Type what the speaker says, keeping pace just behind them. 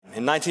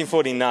In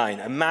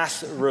 1949, a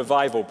mass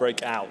revival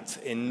broke out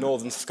in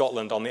northern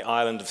Scotland on the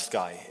island of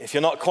Skye. If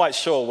you're not quite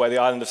sure where the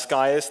island of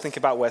Skye is, think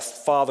about where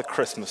Father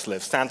Christmas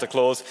lives. Santa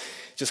Claus,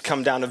 just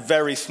come down a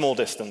very small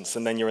distance,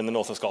 and then you're in the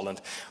north of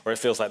Scotland, or it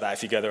feels like that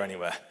if you go there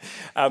anywhere.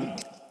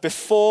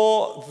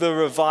 Before the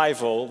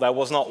revival, there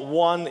was not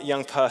one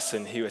young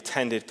person who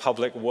attended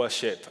public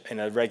worship in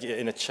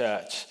a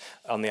church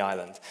on the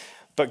island.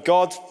 But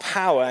God's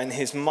power and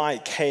his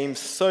might came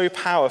so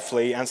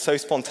powerfully and so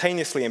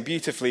spontaneously and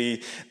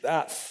beautifully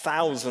that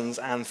thousands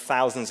and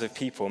thousands of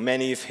people,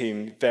 many of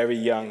whom very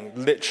young,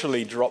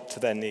 literally dropped to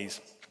their knees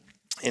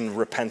in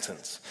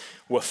repentance,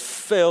 were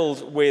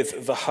filled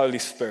with the Holy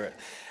Spirit.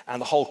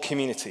 And the whole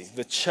community,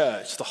 the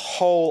church, the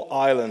whole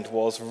island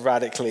was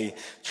radically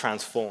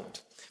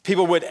transformed.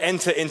 People would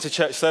enter into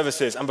church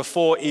services, and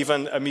before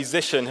even a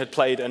musician had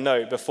played a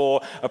note,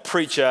 before a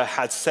preacher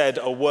had said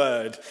a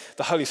word,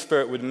 the Holy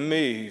Spirit would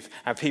move,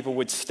 and people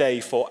would stay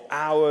for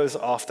hours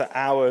after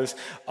hours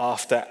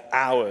after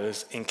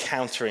hours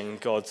encountering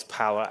God's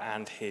power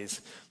and his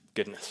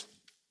goodness.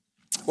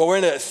 Well, we're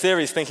in a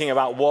series thinking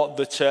about what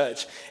the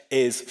church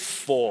is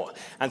for.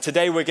 And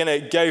today we're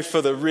going to go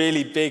for the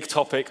really big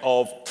topic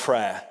of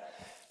prayer.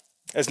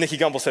 As Nicky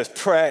Gumbel says,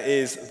 prayer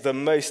is the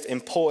most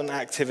important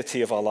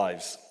activity of our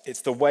lives.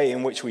 It's the way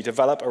in which we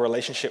develop a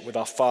relationship with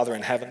our Father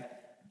in heaven.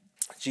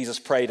 Jesus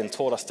prayed and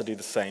taught us to do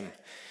the same.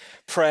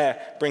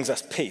 Prayer brings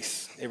us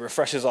peace. It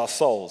refreshes our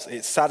souls.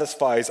 It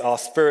satisfies our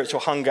spiritual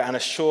hunger and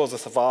assures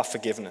us of our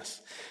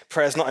forgiveness.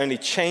 Prayer not only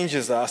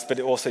changes us, but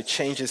it also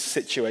changes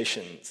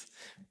situations.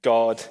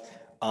 God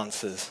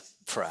answers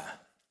prayer.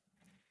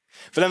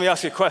 But let me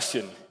ask you a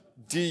question.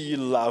 Do you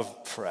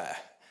love prayer?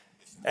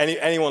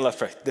 Anyone love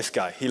prayer? This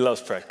guy, he loves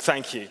prayer.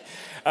 Thank you.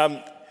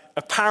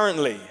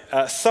 Apparently,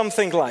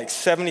 something like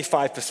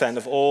 75%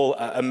 of all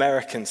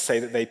Americans say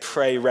that they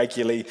pray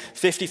regularly.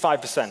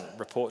 55%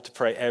 report to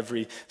pray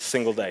every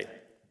single day.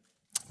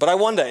 But I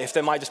wonder if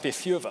there might just be a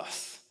few of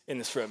us in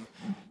this room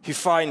who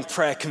find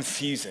prayer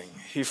confusing,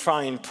 who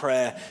find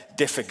prayer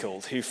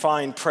difficult, who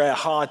find prayer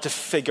hard to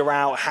figure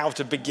out how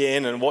to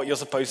begin and what you're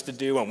supposed to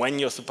do and when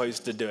you're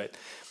supposed to do it.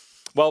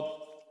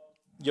 Well,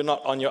 you're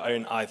not on your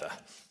own either.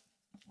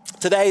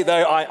 Today,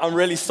 though, I'm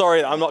really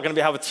sorry that I'm not going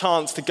to have a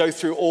chance to go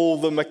through all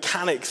the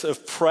mechanics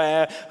of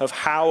prayer, of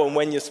how and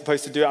when you're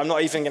supposed to do it. I'm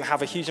not even going to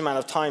have a huge amount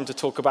of time to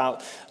talk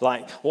about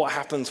what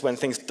happens when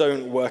things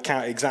don't work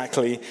out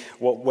exactly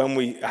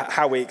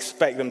how we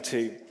expect them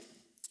to.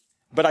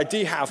 But I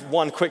do have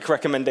one quick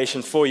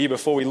recommendation for you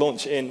before we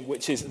launch in,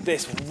 which is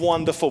this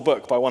wonderful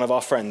book by one of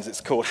our friends.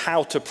 It's called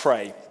How to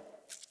Pray,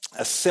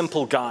 a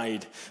simple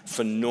guide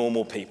for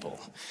normal people.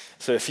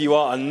 So if you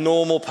are a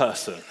normal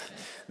person,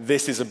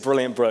 this is a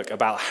brilliant book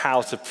about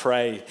how to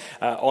pray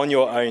on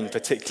your own,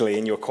 particularly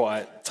in your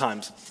quiet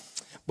times.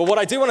 But what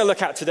I do want to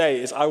look at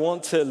today is I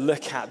want to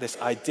look at this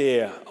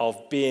idea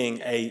of being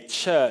a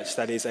church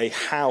that is a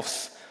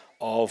house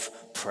of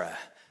prayer.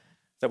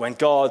 That when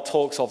God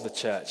talks of the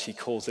church, he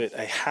calls it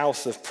a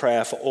house of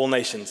prayer for all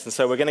nations. And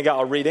so we're going to get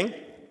our reading,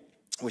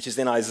 which is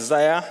in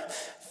Isaiah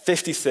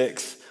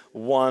 56,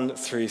 1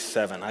 through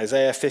 7.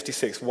 Isaiah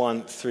 56,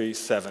 1 through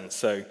 7.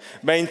 So,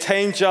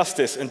 maintain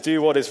justice and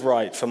do what is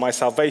right, for my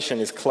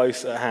salvation is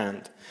close at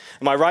hand,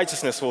 and my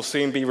righteousness will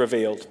soon be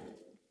revealed.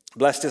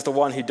 Blessed is the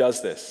one who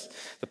does this,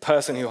 the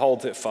person who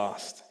holds it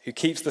fast, who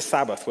keeps the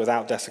Sabbath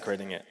without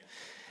desecrating it,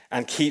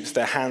 and keeps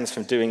their hands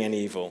from doing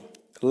any evil.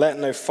 Let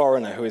no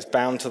foreigner who is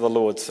bound to the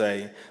Lord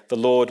say, the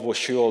Lord will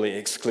surely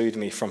exclude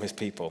me from his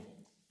people.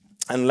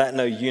 And let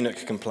no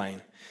eunuch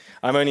complain,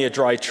 I'm only a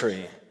dry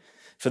tree.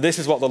 For this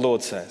is what the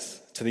Lord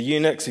says, to the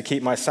eunuchs who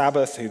keep my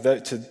Sabbath,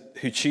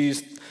 who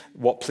choose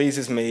what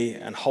pleases me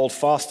and hold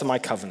fast to my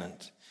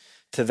covenant,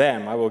 to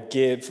them I will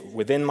give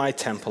within my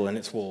temple and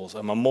its walls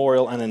a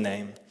memorial and a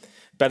name.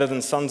 Better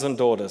than sons and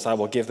daughters, I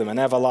will give them an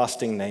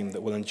everlasting name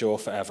that will endure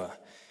forever.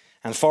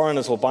 And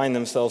foreigners will bind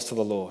themselves to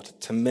the Lord,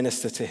 to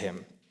minister to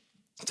him,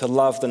 to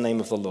love the name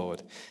of the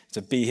Lord,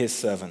 to be his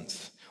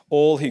servants.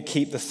 All who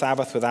keep the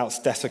Sabbath without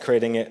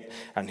desecrating it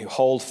and who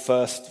hold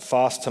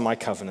fast to my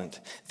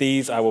covenant,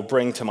 these I will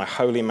bring to my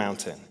holy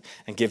mountain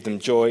and give them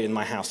joy in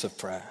my house of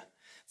prayer.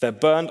 Their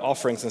burnt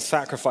offerings and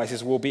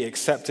sacrifices will be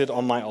accepted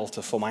on my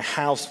altar, for my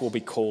house will be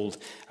called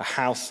a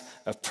house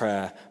of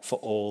prayer for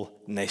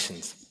all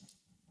nations.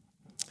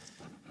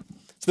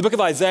 So the book of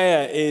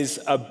Isaiah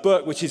is a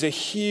book which is a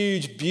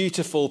huge,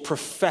 beautiful,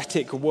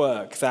 prophetic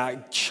work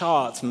that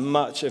charts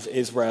much of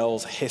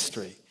Israel's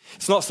history.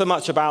 It's not so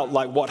much about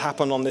what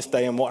happened on this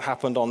day and what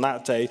happened on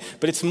that day,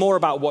 but it's more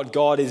about what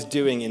God is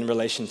doing in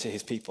relation to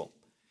his people.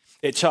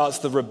 It charts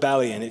the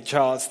rebellion, it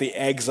charts the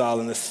exile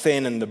and the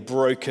sin and the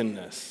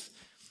brokenness.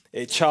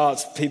 It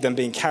charts them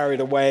being carried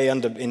away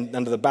under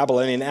the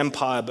Babylonian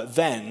Empire, but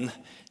then,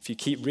 if you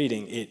keep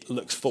reading, it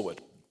looks forward.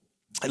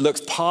 It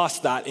looks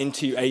past that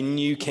into a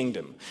new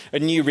kingdom, a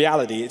new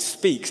reality. It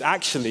speaks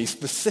actually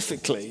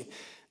specifically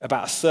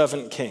about a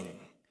servant king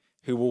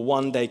who will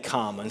one day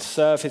come and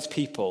serve his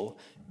people,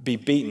 be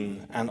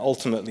beaten, and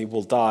ultimately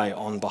will die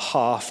on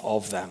behalf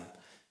of them,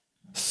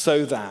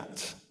 so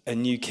that a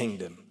new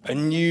kingdom, A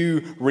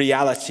new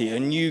reality, a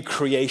new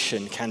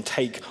creation can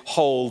take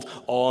hold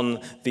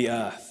on the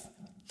earth.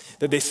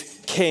 That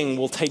this king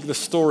will take the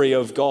story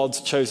of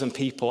God's chosen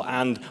people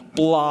and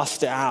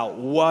blast it out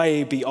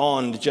way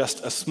beyond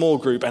just a small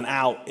group and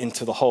out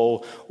into the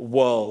whole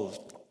world.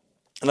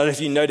 And I don't know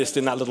if you noticed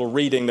in that little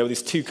reading, there were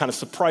these two kind of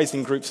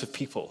surprising groups of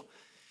people.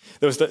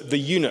 There was the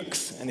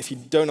eunuchs, and if you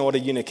don't know what a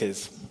eunuch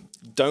is,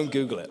 don't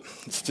Google it.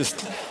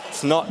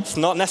 It's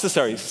not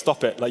necessary.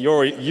 Stop it. Like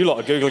you lot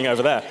are Googling it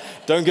over there.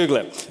 Don't Google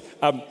it.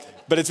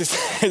 But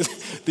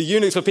the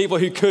eunuchs were people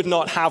who could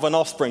not have an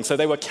offspring, so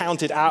they were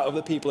counted out of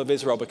the people of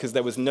Israel because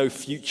there was no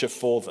future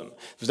for them.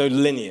 There was no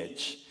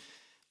lineage.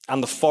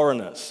 And the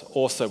foreigners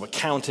also were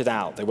counted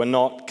out. They were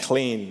not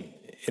clean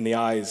in the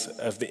eyes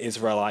of the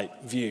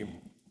Israelite view.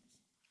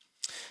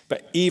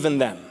 But even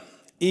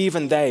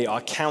they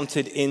are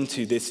counted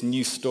into this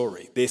new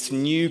story, this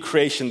new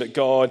creation that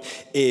God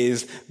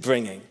is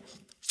bringing.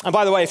 And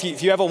by the way,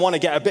 if you ever want to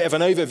get a bit of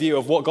an overview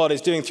of what God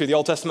is doing through the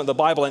Old Testament, the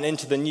Bible, and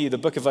into the New, the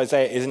book of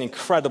Isaiah is an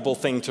incredible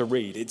thing to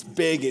read. It's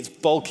big, it's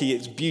bulky,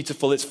 it's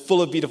beautiful, it's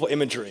full of beautiful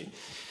imagery.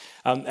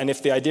 And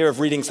if the idea of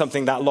reading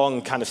something that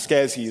long kind of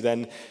scares you,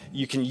 then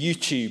you can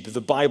YouTube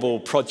the Bible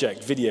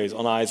Project videos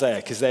on Isaiah,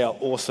 because they are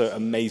also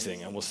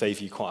amazing and will save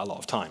you quite a lot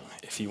of time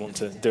if you want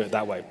to do it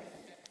that way.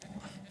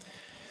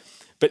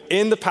 But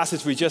in the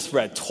passage we just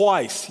read,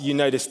 twice you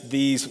noticed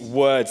these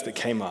words that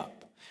came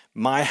up.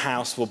 My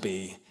house will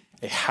be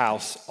a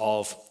house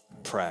of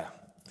prayer.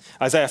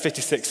 Isaiah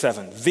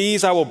 56:7.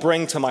 These I will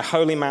bring to my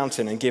holy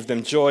mountain and give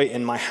them joy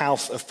in my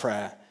house of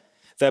prayer.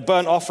 Their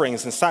burnt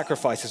offerings and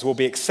sacrifices will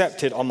be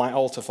accepted on my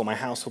altar, for my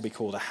house will be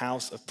called a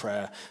house of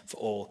prayer for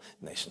all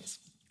nations.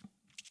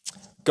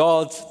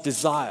 God's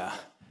desire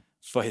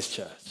for his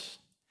church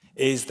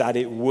is that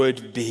it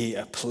would be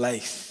a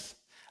place,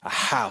 a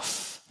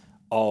house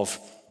of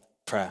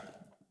prayer.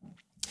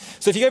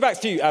 So if you go back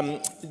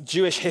to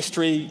Jewish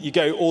history, you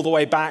go all the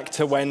way back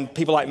to when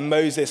people like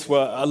Moses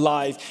were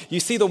alive, you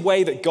see the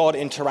way that God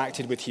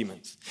interacted with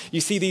humans. You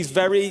see these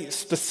very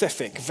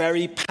specific,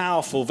 very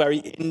powerful, very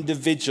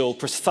individual,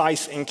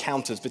 precise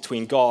encounters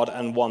between God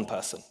and one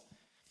person.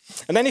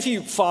 And then if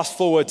you fast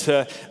forward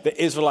to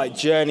the Israelite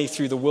journey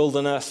through the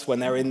wilderness, when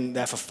they're in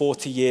there for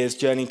 40 years,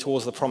 journeying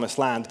towards the promised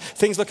land,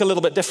 things look a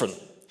little bit different.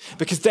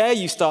 Because there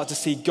you start to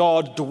see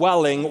God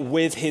dwelling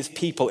with his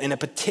people in a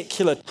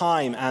particular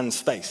time and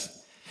space.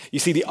 You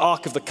see the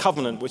Ark of the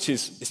Covenant, which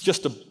it's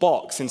just a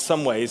box in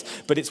some ways,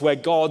 but it's where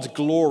God's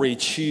glory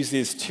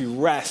chooses to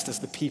rest as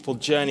the people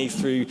journey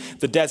through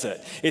the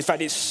desert. In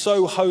fact, it's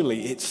so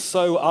holy, it's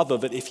so other,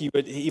 that if you were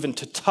even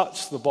to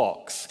touch the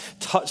box,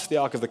 touch the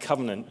Ark of the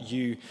Covenant,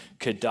 you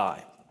could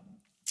die.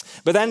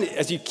 But then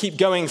as you keep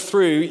going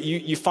through,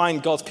 you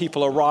find God's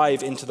people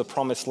arrive into the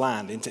promised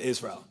land, into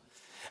Israel.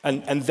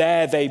 And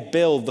there they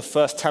build the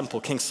first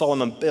temple. King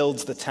Solomon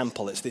builds the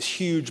temple. It's this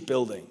huge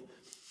building.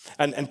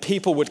 And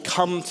people would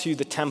come to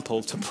the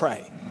temple to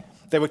pray.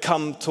 They would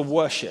come to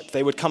worship.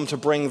 They would come to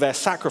bring their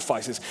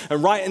sacrifices.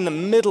 And right in the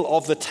middle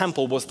of the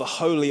temple was the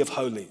Holy of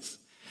Holies.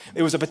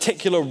 It was a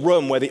particular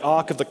room where the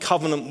Ark of the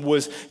Covenant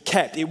was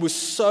kept. It was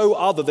so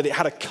other that it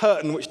had a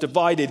curtain which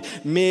divided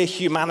mere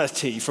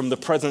humanity from the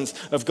presence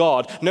of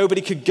God.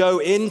 Nobody could go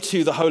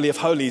into the Holy of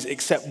Holies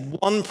except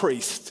one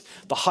priest,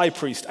 the high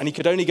priest, and he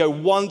could only go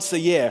once a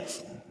year.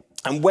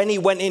 And when he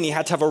went in, he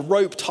had to have a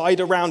rope tied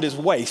around his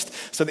waist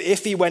so that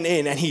if he went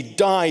in and he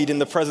died in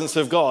the presence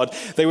of God,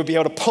 they would be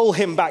able to pull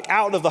him back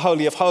out of the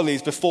Holy of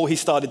Holies before he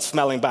started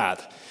smelling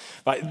bad.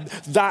 Right?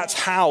 That's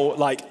how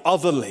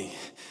otherly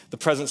the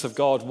presence of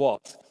God was.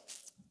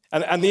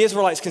 And the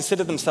Israelites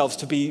considered themselves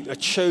to be a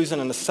chosen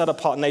and a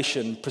set-apart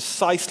nation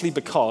precisely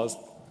because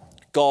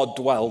God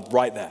dwelled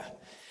right there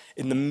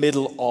in the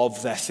middle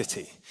of their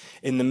city,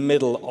 in the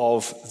middle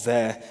of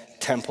their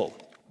temple.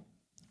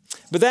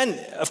 But then,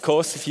 of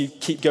course, if you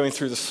keep going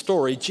through the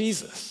story,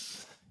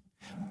 Jesus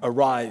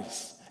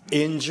arrives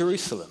in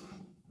Jerusalem,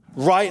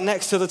 right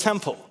next to the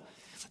temple.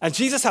 And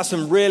Jesus has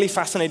some really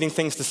fascinating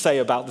things to say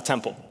about the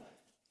temple.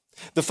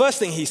 The first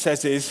thing he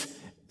says is,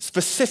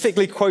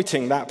 specifically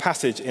quoting that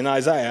passage in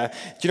Isaiah,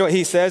 do you know what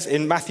he says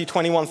in Matthew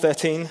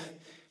 21:13?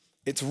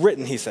 It's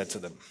written, he said to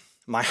them,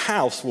 my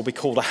house will be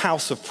called a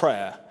house of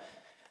prayer,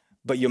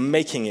 but you're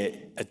making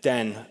it a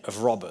den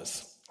of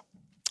robbers.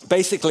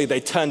 Basically,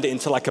 they turned it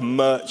into like a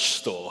merch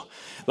store.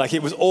 Like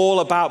it was all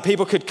about,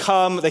 people could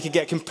come, they could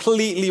get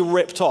completely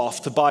ripped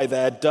off to buy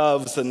their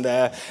doves and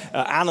their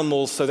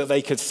animals so that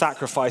they could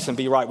sacrifice and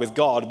be right with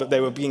God, but they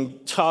were being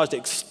charged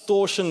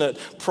extortionate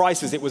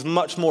prices. It was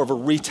much more of a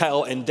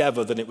retail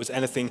endeavor than it was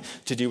anything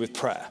to do with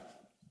prayer.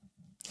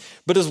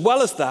 But as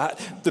well as that,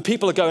 the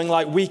people are going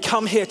like, we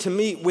come here to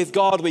meet with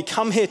God, we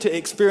come here to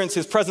experience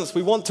his presence,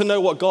 we want to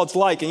know what God's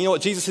like. And you know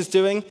what Jesus is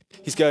doing?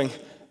 He's going,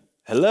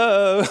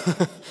 hello,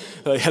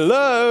 like,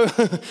 hello,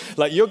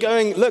 like you're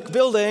going, look,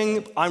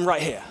 building, I'm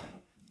right here.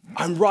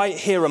 I'm right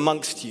here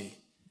amongst you.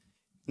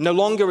 No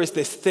longer is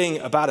this thing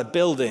about a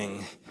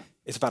building,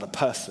 it's about a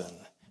person.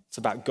 It's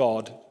about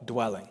God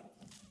dwelling.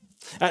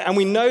 And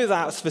we know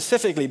that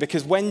specifically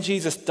because when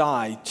Jesus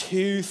died,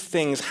 two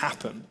things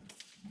happened.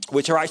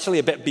 which are actually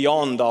a bit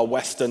beyond our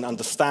Western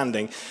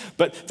understanding,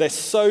 but they're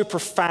so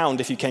profound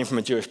if you came from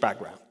a Jewish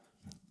background.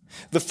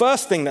 The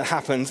first thing that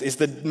happens is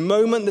the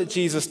moment that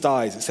Jesus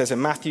dies, it says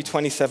in Matthew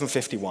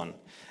 27:51,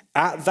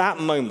 at that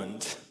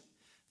moment,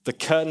 the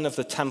curtain of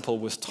the temple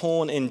was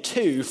torn in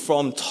two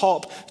from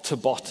top to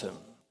bottom.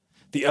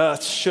 The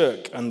earth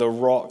shook and the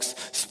rocks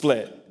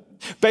split.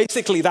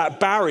 Basically, that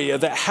barrier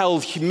that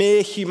held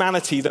mere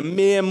humanity, the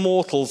mere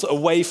mortals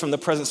away from the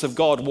presence of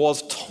God,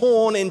 was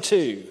torn in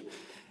two,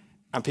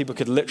 and people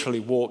could literally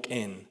walk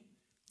in.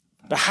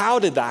 But how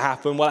did that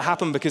happen? Well, it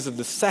happened because of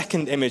the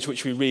second image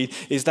which we read,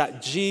 is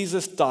that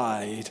Jesus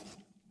died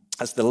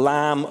as the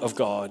Lamb of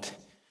God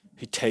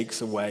who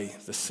takes away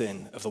the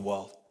sin of the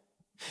world.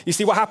 You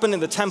see, what happened in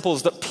the temple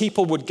is that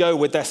people would go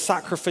with their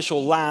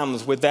sacrificial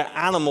lambs, with their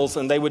animals,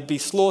 and they would be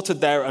slaughtered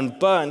there and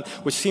burned,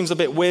 which seems a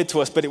bit weird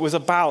to us, but it was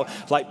about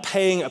like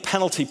paying a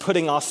penalty,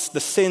 putting the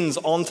sins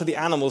onto the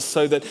animals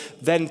so that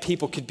then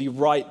people could be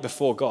right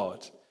before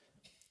God.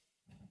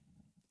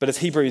 But as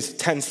Hebrews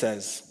 10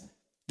 says,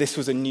 this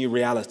was a new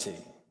reality.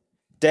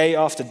 Day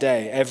after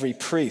day, every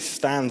priest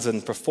stands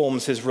and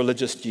performs his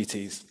religious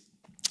duties.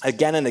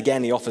 Again and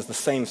again, he offers the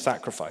same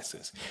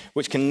sacrifices,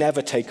 which can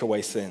never take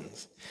away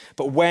sins.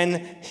 But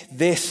when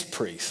this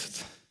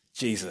priest,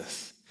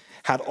 Jesus,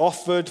 had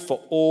offered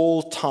for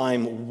all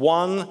time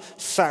one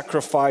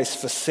sacrifice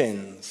for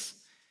sins,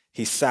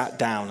 he sat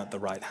down at the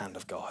right hand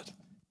of God.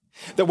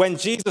 That when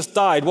Jesus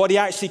died, what he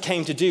actually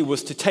came to do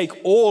was to take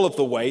all of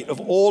the weight of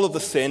all of the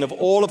sin, of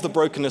all of the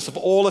brokenness, of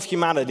all of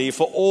humanity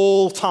for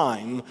all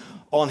time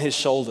on his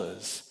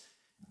shoulders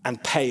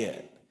and pay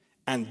it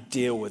and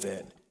deal with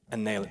it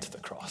and nail it to the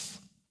cross.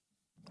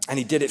 And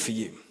he did it for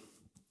you.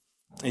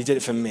 And he did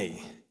it for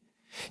me.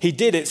 He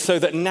did it so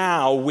that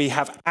now we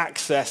have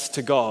access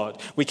to God.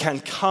 We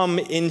can come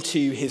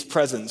into his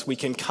presence. We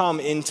can come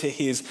into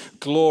his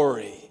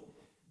glory.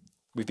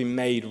 We've been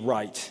made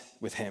right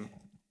with him.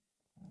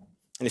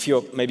 And if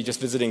you're maybe just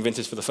visiting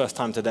Vintage for the first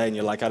time today and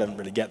you're like, I don't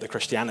really get the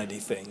Christianity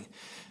thing,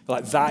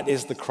 like that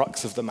is the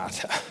crux of the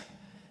matter,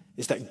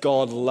 is that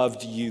God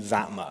loved you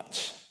that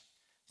much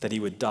that he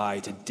would die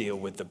to deal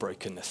with the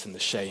brokenness and the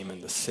shame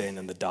and the sin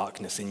and the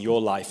darkness in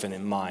your life and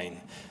in mine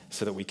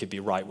so that we could be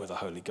right with a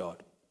holy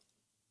God.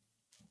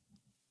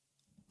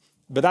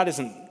 But that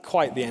isn't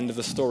quite the end of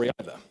the story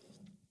either.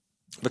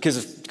 Because,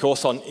 of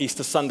course, on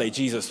Easter Sunday,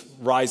 Jesus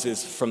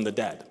rises from the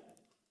dead.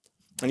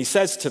 And he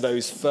says to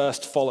those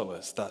first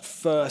followers, that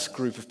first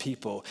group of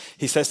people,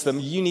 he says to them,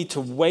 you need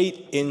to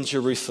wait in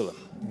Jerusalem.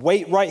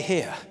 Wait right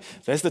here.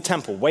 There's the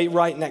temple. Wait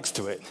right next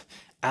to it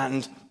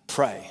and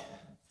pray.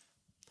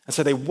 And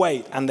so they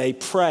wait and they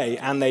pray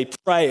and they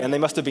pray, and they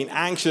must have been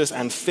anxious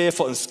and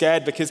fearful and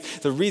scared, because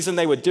the reason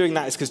they were doing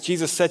that is because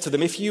Jesus said to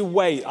them, if you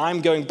wait,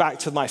 I'm going back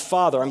to my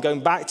Father. I'm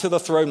going back to the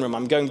throne room.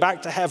 I'm going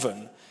back to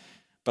heaven,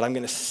 but I'm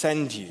going to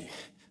send you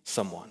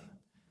someone.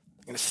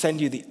 I'm going to send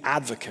you the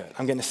advocate.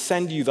 I'm going to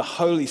send you the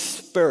Holy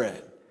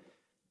Spirit.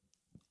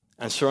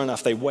 And sure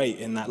enough, they wait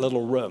in that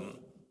little room.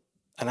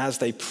 And as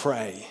they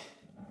pray,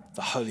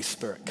 the Holy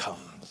Spirit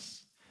comes.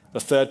 The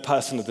third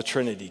person of the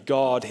Trinity,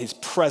 God, his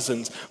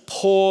presence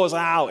pours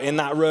out in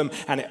that room,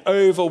 and it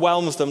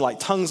overwhelms them like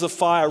tongues of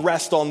fire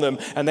rest on them,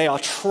 and they are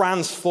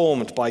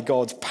transformed by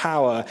God's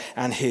power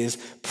and his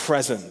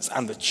presence.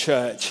 And the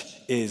church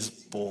is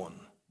born.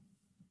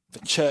 The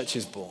church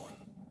is born.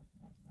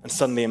 And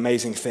suddenly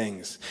amazing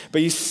things.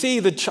 But you see,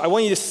 I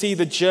want you to see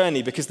the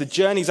journey, because the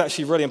journey is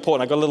actually really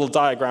important. I've got a little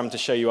diagram to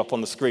show you up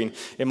on the screen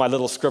in my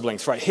little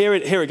scribblings. Right, here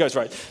it goes,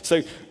 right?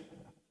 So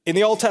in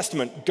the Old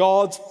Testament,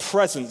 God's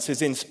presence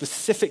is in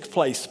specific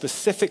place,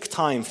 specific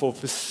time for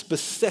a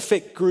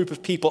specific group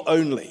of people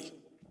only,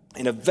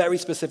 in a very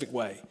specific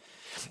way.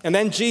 And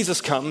then Jesus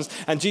comes,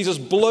 and Jesus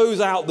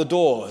blows out the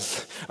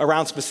doors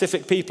around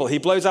specific people. He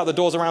blows out the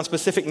doors around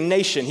specific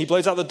nation. He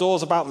blows out the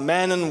doors about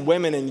men and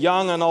women and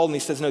young and old. And he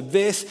says, no,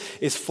 this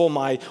is for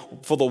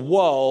the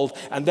world.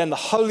 And then the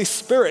Holy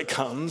Spirit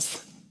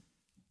comes,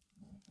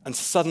 and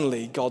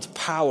suddenly God's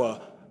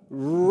power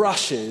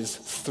rushes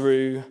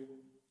through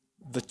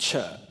the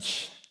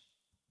church.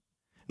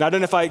 Now, I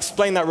don't know if I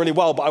explained that really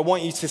well, but I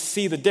want you to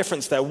see the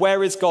difference there.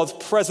 Where is God's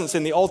presence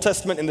in the Old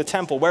Testament in the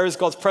temple? Where is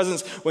God's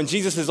presence when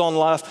Jesus is on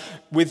earth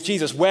with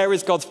Jesus? Where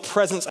is God's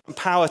presence and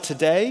power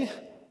today?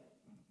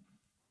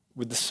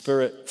 With the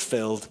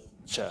Spirit-filled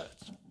church.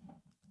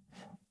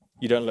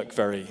 You don't look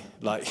very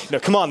no,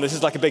 come on, this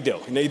is like a big deal.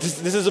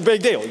 This is a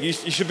big deal. You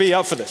should be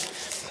up for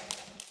this.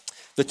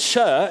 The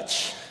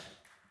church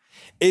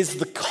is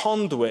the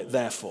conduit,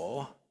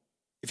 therefore,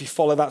 if you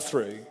follow that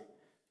through,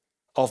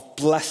 of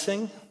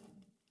blessing,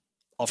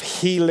 of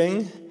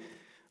healing,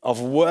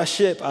 of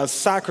worship, of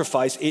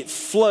sacrifice. It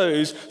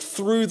flows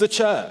through the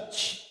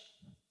church.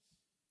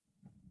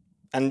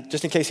 And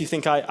just in case you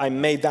think I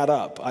made that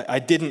up, I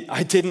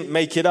didn't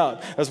make it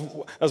up.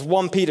 As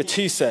 1 Peter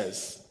 2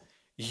 says,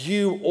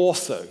 you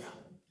also,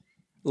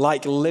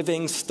 like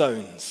living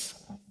stones,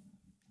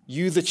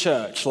 you the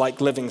church,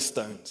 like living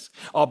stones,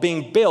 are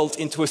being built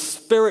into a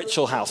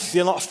spiritual house.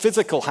 You're not a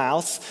physical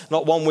house,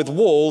 not one with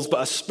walls,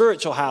 but a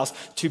spiritual house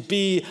to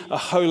be a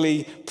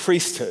holy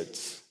priesthood,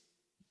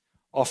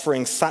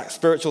 offering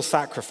spiritual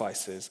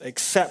sacrifices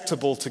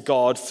acceptable to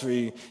God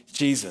through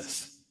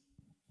Jesus.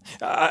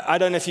 I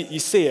don't know if you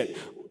see it.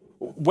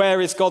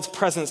 Where is God's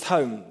presence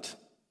homed?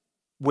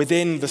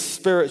 Within the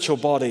spiritual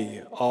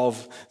body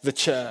of the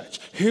church.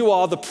 Who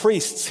are the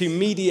priests who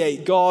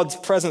mediate God's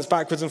presence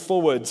backwards and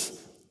forwards?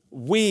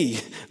 We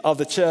are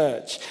the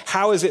church.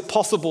 How is it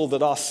possible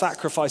that our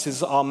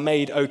sacrifices are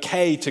made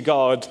okay to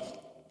God?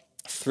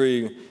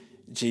 Through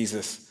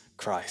Jesus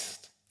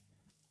Christ.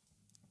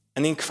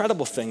 And the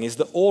incredible thing is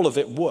that all of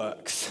it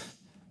works.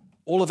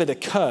 All of it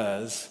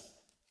occurs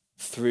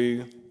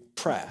through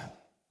prayer.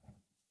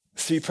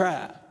 Through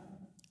prayer.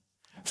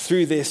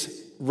 Through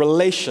this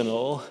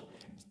relational,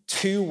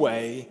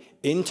 two-way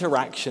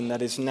interaction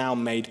that is now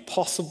made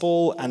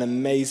possible and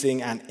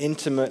amazing and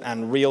intimate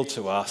and real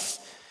to us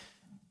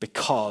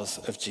because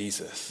of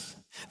Jesus.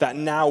 That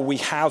now we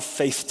have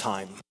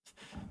FaceTime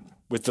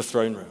with the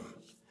throne room.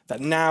 That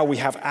now we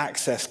have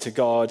access to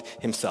God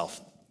himself.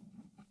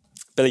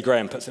 Billy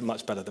Graham puts it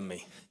much better than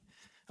me.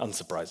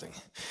 Unsurprising.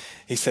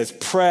 He says,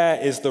 prayer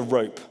is the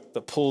rope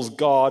that pulls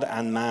God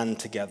and man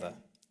together.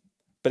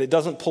 But it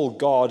doesn't pull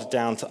God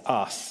down to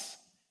us.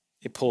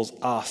 It pulls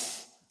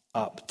us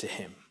up to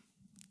him.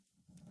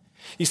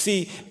 You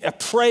see, a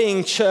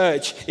praying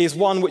church is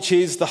one which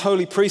is the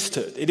holy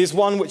priesthood. It is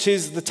one which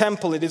is the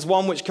temple. It is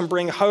one which can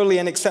bring holy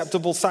and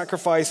acceptable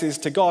sacrifices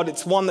to God.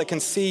 It's one that can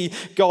see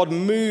God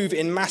move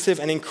in massive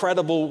and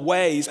incredible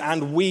ways,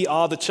 and we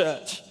are the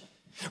church.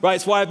 Right?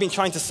 It's why I've been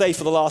trying to say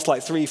for the last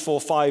 3,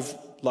 4, 5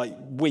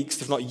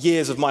 weeks, if not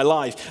years of my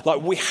life,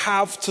 we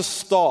have to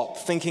stop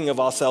thinking of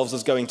ourselves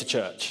as going to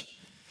church.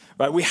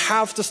 Right? We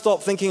have to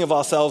stop thinking of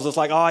ourselves as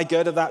I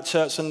go to that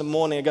church in the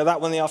morning, I go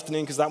that one in the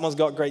afternoon because that one's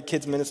got great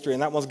kids ministry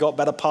and that one's got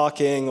better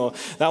parking, or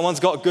that one's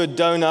got good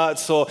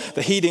donuts, or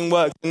the heating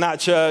works in that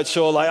church,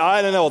 or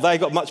I don't know, they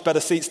got much better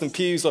seats than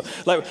pews, or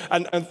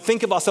and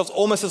think of ourselves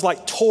almost as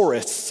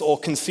tourists or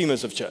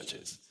consumers of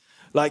churches.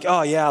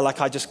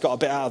 I just got a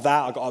bit out of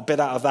that, I got a bit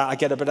out of that, I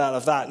get a bit out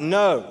of that.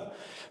 No,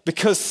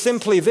 because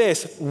simply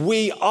this,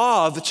 we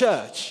are the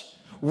church.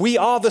 We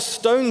are the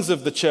stones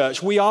of the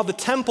church. We are the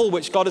temple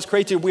which God has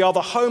created. We are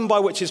the home by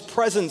which his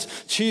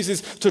presence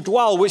chooses to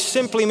dwell, which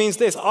simply means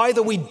this: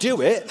 either we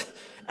do it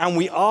and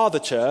we are the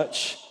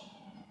church,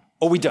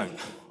 or we don't.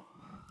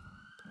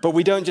 But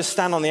we don't just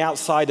stand on the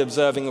outside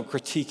observing or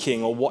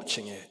critiquing or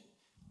watching it.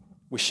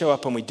 We show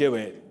up and we do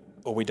it,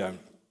 or we don't.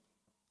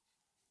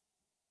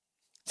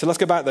 So let's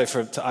go back though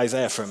to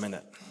Isaiah for a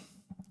minute.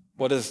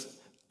 What does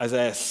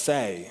Isaiah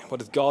say?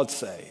 What does God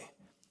say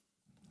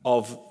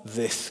of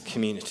this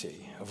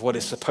community, of what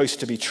is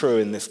supposed to be true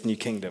in this new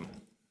kingdom?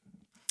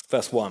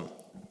 Verse 1,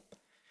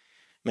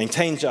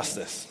 maintain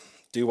justice,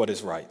 do what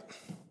is right,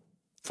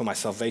 for my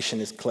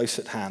salvation is close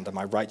at hand and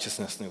my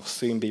righteousness will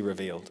soon be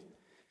revealed.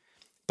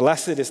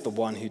 Blessed is the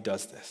one who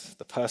does this,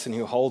 the person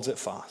who holds it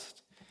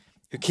fast,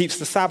 who keeps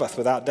the Sabbath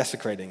without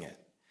desecrating it,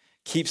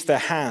 keeps their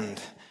hands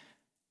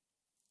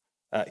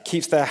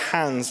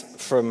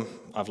from,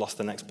 I've lost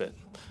the next bit,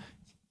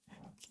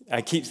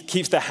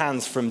 keeps their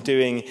hands from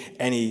doing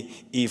any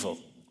evil.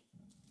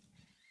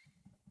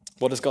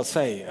 What does God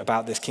say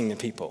about this kingdom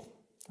people?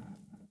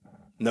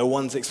 No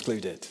one's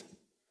excluded.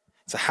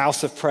 It's a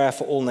house of prayer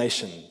for all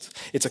nations.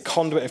 It's a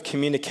conduit of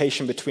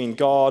communication between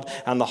God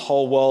and the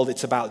whole world.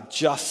 It's about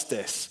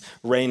justice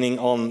reigning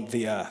on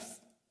the earth.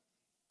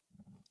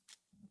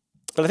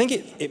 But I think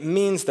it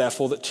means,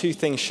 therefore, that two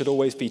things should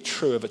always be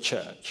true of a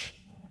church.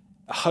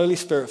 A Holy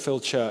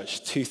Spirit-filled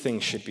church, two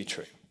things should be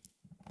true.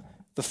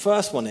 The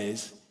first one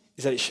is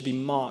that it should be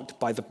marked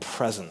by the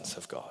presence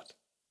of God.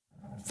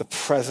 The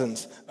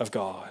presence of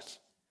God.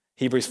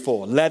 Hebrews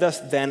 4, let us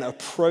then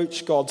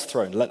approach God's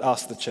throne, let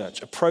us, the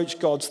church, approach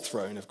God's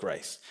throne of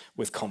grace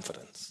with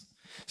confidence,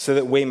 so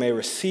that we may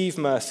receive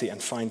mercy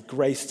and find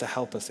grace to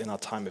help us in our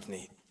time of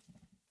need.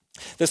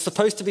 There's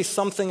supposed to be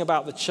something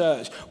about the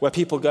church where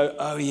people go,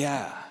 oh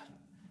yeah,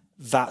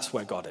 that's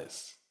where God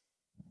is.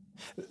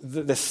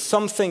 There's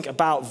something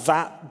about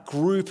that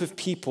group of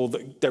people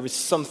that there is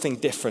something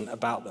different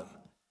about them.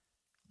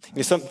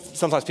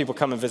 Sometimes people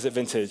come and visit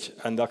Vintage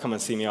and they'll come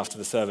and see me after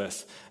the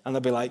service and they'll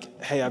be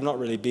like, hey, I've not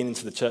really been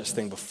into the church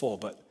thing before,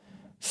 but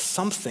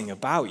something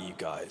about you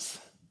guys,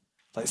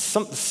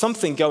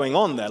 something going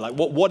on there.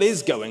 What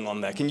is going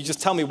on there? Can you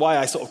just tell me why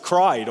I sort of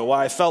cried or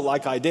why I felt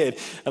like I did?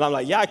 And I'm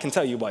like, yeah, I can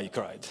tell you why you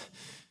cried.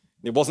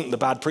 It wasn't the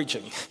bad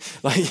preaching.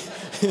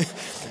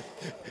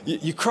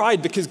 You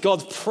cried because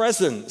God's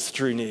presence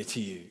drew near to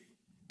you.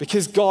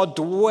 Because God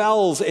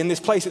dwells in this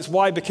place. It's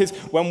why, because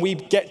when we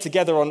get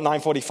together on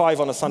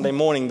 9:45 on a Sunday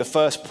morning, the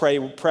first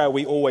prayer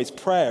we always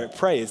pray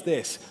is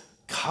this: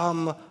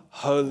 come,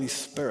 Holy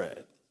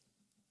Spirit.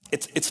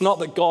 It's not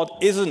that God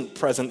isn't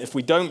present if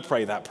we don't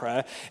pray that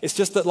prayer. It's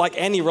just that, like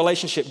any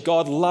relationship,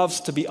 God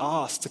loves to be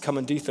asked to come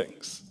and do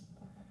things.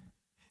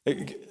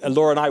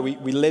 Laura and I,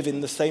 we live in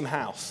the same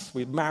house.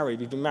 We're married.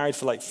 We've been married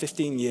for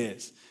 15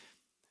 years.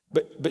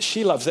 But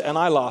she loves it, and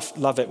I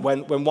love it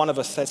when one of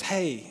us says,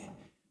 hey,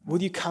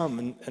 will you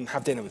come and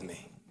have dinner with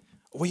me?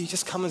 Or will you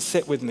just come and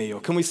sit with me? Or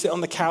can we sit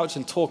on the couch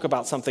and talk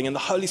about something? And the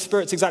Holy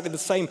Spirit's exactly the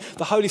same.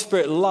 The Holy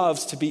Spirit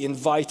loves to be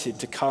invited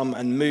to come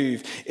and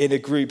move in a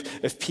group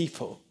of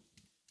people.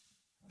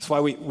 That's why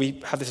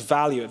we have this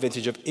value at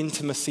Vintage of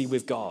intimacy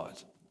with God,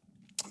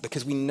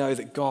 because we know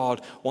that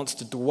God wants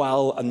to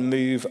dwell and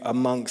move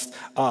amongst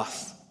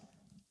us.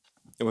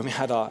 And when we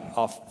had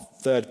our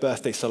third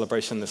birthday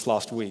celebration this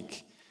last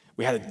week,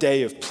 we had a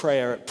day of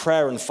prayer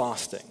and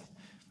fasting.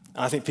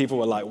 And I think people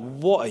were like,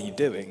 what are you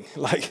doing?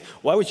 Like,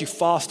 why would you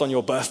fast on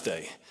your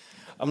birthday?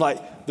 I'm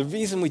like, the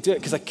reason we do it,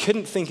 because I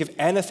couldn't think of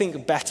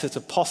anything better to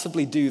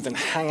possibly do than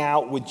hang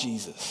out with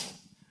Jesus.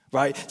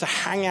 Right? To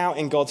hang out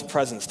in God's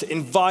presence, to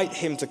invite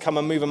him to come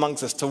and move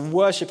amongst us, to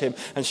worship him.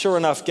 And sure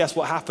enough, guess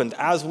what happened?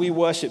 As we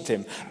worshiped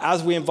him,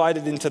 as we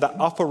invited into that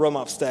upper room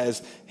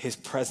upstairs, his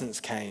presence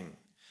came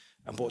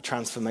and brought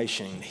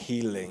transformation,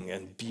 healing,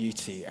 and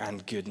beauty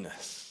and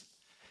goodness.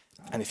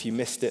 And if you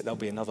missed it, there'll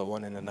be another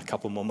one in a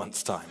couple more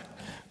months' time,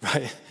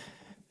 right?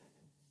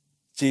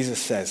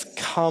 Jesus says,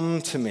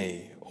 come to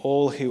me,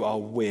 all who are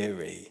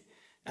weary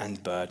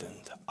and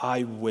burdened.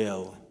 I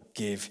will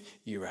give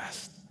you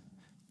rest.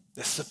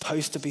 There's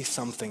supposed to be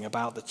something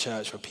about the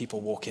church where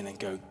people walk in and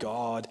go,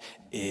 God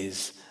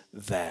is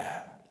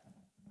there.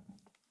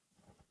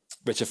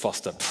 Richard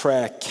Foster,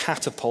 prayer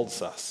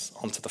catapults us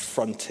onto the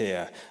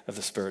frontier of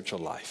the spiritual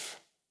life.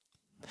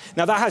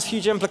 Now that has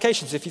huge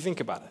implications if you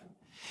think about it.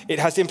 It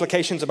has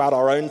implications about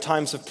our own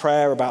times of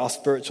prayer, about our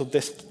spiritual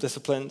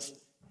disciplines.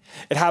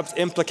 It has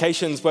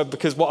implications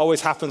because what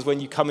always happens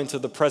when you come into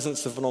the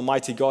presence of an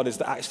almighty God is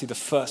that actually the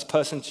first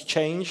person to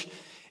change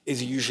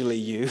is usually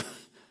you.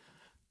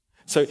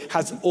 So it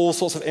has all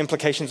sorts of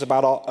implications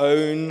about our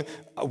own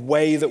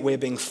way that we're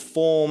being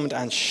formed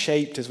and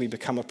shaped as we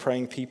become a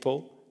praying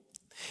people.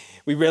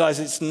 We realize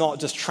it's not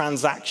just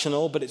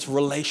transactional, but it's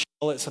relational.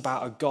 It's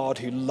about a God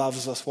who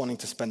loves us, wanting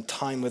to spend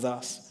time with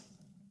us.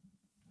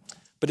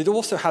 But it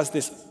also has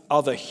this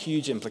other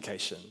huge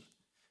implication,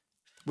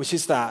 which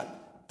is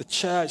that the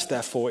church,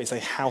 therefore, is a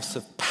house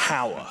of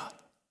power,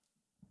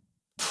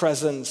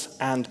 presence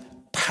and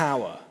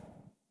power.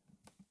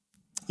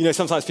 You know,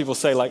 sometimes people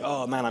say like,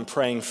 oh man, I'm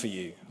praying for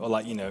you. Or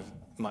like, you know,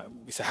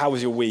 we say, how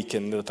was your week?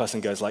 And the person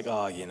goes like,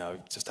 oh, you know,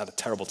 just had a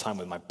terrible time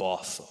with my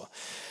boss.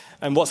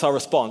 And what's our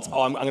response? Oh,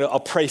 I'll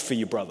pray for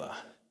you, brother.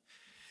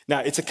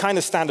 Now, it's a kind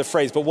of standard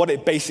phrase, but what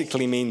it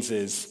basically means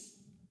is,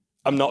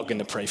 I'm not going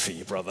to pray for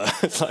you, brother.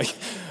 It's like,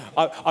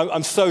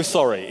 I'm so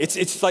sorry.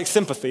 It's like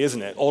sympathy,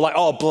 isn't it? Or like,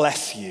 oh,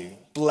 bless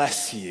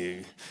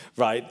you,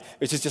 right?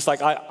 Which is just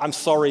like, I'm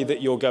sorry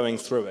that you're going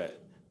through it.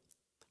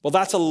 Well,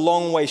 that's a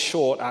long way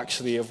short,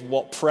 actually, of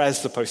what prayer's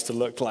supposed to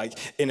look like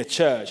in a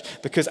church,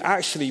 because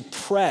actually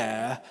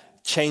prayer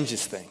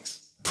changes things.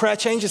 Prayer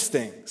changes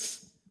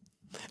things.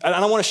 And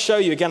I want to show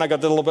you, again, I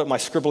got a little bit of my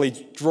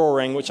scribbly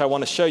drawing, which I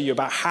want to show you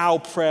about how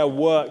prayer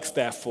works,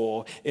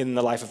 therefore, in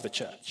the life of the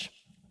church.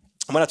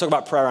 And when I talk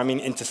about prayer, I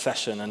mean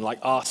intercession and like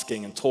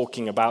asking and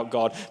talking about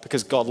God,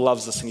 because God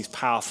loves us and he's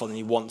powerful and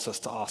he wants us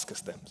to ask us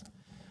things.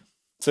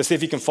 So see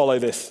if you can follow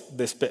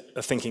this bit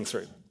of thinking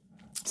through.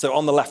 So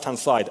on the left-hand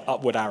side,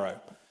 upward arrow.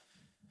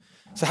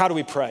 So how do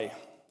we pray?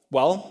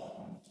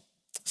 Well,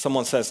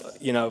 someone says,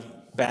 you know,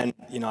 Ben,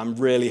 you know, I'm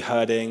really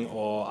hurting,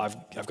 or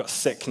I've got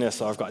sickness,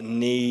 or I've got a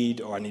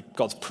need, or I need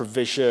God's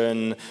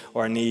provision,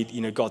 or I need,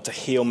 you know, God to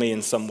heal me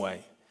in some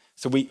way.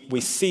 So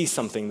we see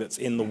something that's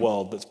in the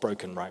world that's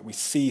broken, right? We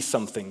see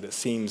something that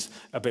seems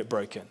a bit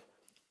broken.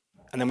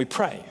 And then we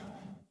pray.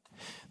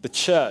 The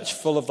church,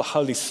 full of the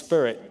Holy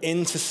Spirit,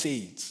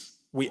 intercedes.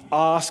 We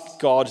ask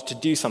God to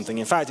do something.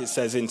 In fact, it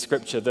says in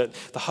Scripture that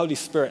the Holy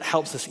Spirit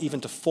helps us even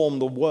to form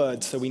the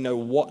words so we know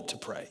what to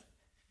pray.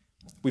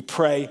 We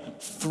pray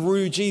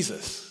through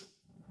Jesus.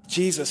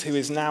 Jesus, who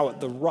is now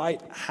at the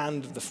right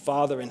hand of the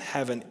Father in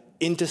heaven,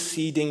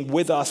 interceding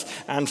with us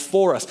and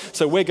for us.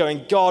 So we're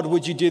going, God,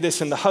 would you do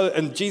this?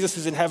 And Jesus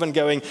is in heaven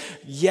going,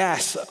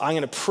 yes, I'm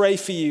going to pray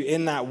for you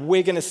in that.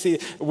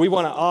 We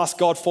want to ask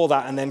God for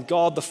that. And then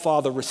God the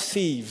Father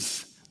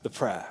receives the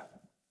prayer.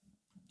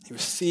 He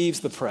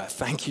receives the prayer.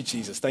 Thank you,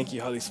 Jesus. Thank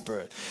you, Holy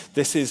Spirit.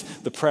 This is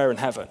the prayer in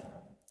heaven.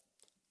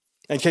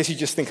 In case you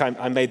just think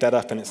I made that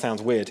up and it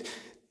sounds weird,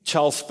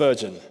 Charles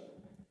Spurgeon,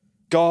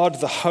 God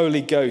the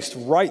Holy Ghost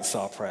writes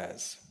our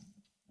prayers.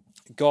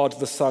 God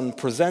the Son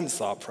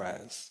presents our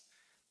prayers.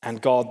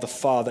 And God the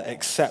Father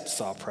accepts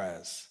our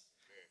prayers.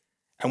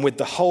 And with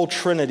the whole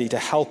Trinity to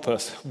help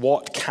us,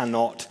 what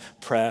cannot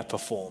prayer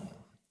perform?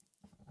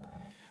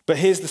 But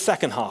here's the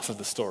second half of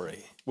the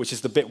story, which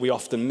is the bit we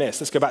often miss.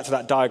 Let's go back to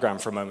that diagram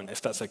for a moment,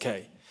 if that's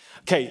okay.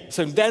 Okay,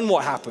 so then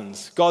what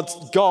happens?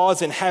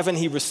 God's in heaven.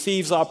 He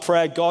receives our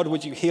prayer. God,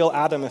 would you heal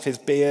Adam of his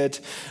beard?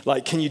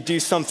 Like, can you do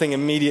something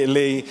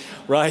immediately,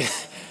 right?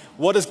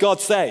 What does God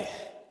say?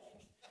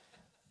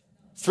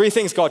 3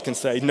 things God can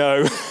say.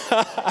 No.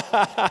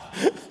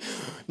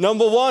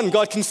 Number 1,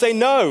 God can say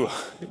no.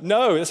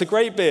 No, that's a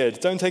great beard.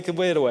 Don't take the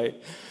beard away.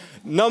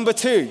 Number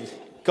 2,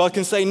 God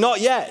can say not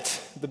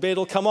yet. The beard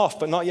will come off,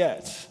 but not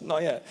yet.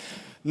 Not yet.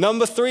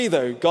 Number 3,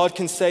 though, God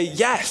can say,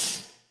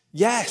 yes,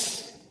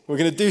 we're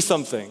going to do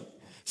something.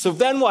 So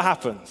then what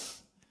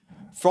happens?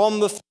 From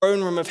the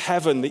throne room of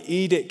heaven, the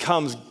edict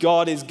comes,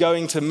 God is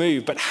going to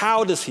move. But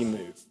how does he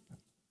move?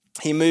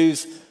 He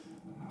moves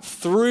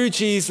through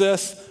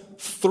Jesus,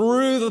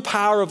 through the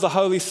power of the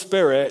Holy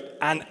Spirit,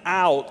 and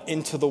out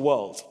into the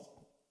world,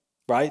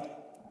 right?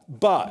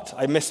 But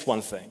I missed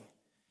one thing.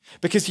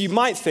 Because you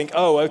might think,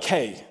 oh,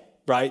 okay,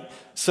 right?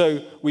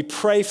 So we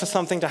pray for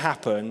something to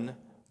happen.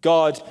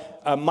 God,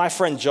 my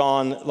friend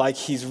John,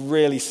 he's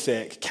really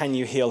sick. Can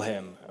you heal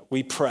him?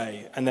 We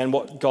pray. And then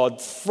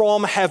God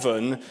from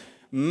heaven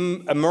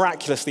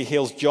miraculously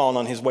heals John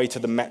on his way to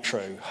the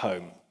metro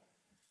home.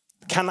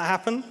 Can that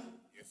happen?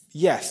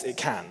 Yes, it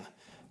can.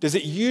 Does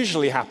it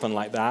usually happen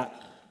like that?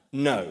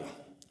 No.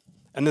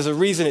 And there's a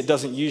reason it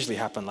doesn't usually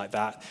happen like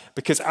that,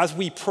 because as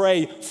we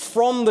pray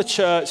from the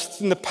church,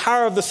 in the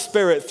power of the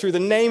Spirit, through the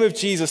name of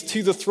Jesus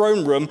to the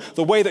throne room,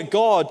 the way that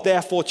God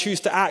therefore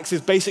chooses to act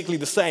is basically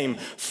the same.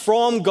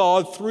 From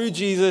God, through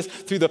Jesus,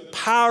 through the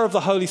power of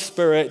the Holy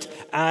Spirit,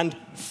 and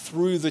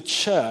through the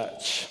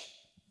church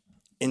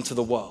into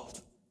the world.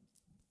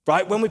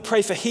 Right? When we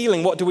pray for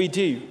healing, what do?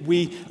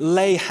 We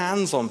lay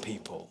hands on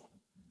people.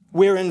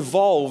 We're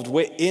involved.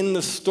 We're in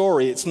the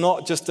story. It's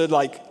not just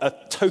a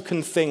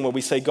token thing where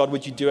we say, God,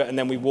 would you do it? And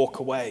then we walk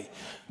away.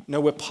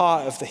 No, we're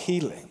part of the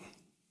healing.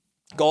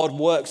 God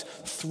works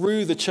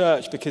through the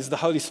church because the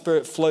Holy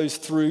Spirit flows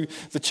through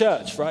the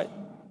church, right?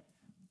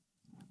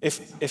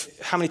 If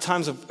how many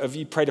times have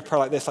you prayed a prayer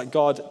like this? Like,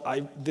 God,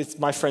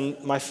 my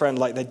friend,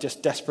 they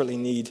just desperately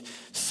need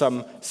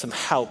some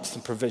help,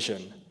 some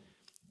provision.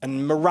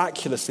 And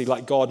miraculously,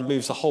 God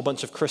moves a whole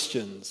bunch of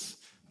Christians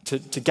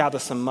to gather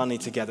some money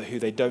together who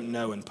they don't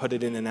know and put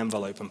it in an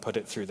envelope and put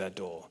it through their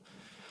door.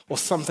 Or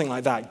something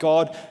like that.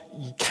 God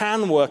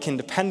can work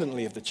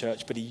independently of the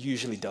church, but he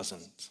usually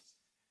doesn't.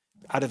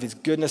 Out of his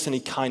goodness and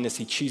his kindness,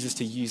 he chooses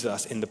to use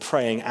us in the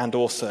praying and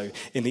also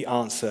in the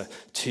answer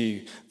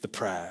to the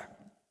prayer.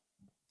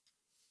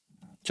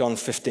 John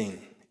 15,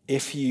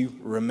 if you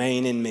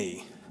remain in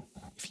me,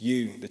 if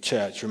you, the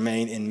church,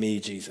 remain in me,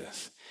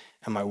 Jesus,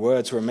 and my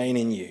words remain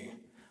in you,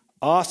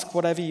 ask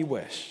whatever you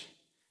wish,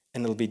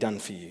 and it'll be done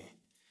for you.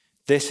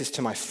 This is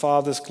to my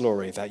Father's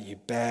glory, that you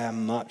bear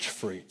much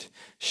fruit,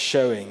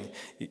 showing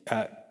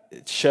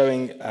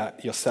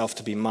yourself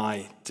to be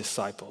my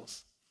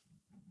disciples.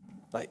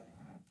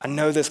 I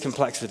know there's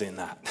complexity in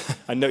that.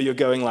 I know you're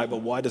going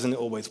but why doesn't it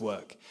always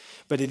work?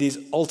 But it is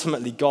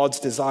ultimately God's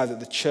desire that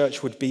the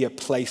church would be a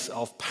place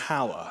of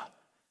power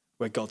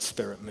where God's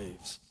Spirit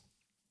moves.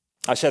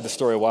 I shared the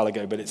story a while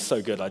ago, but it's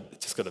so good, I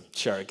just got to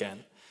share it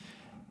again.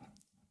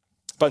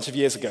 A bunch of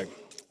years ago,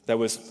 there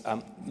was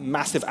a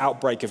massive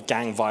outbreak of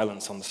gang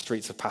violence on the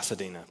streets of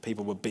Pasadena.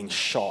 People were being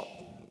shot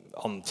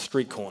on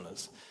street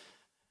corners.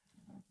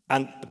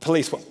 And the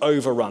police were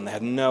overrun. They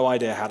had no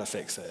idea how to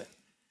fix it.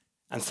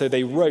 And so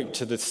they wrote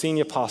to the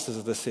senior pastors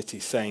of the city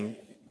saying,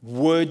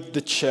 would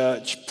the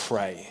church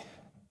pray?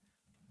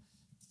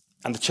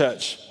 And the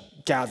church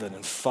gathered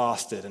and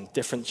fasted, and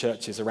different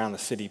churches around the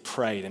city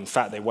prayed. In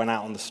fact, they went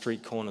out on the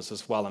street corners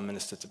as well and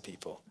ministered to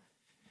people.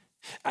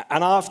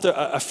 And after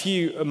a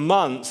few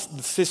months,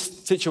 the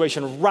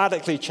situation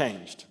radically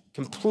changed,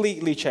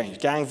 completely changed.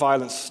 Gang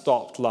violence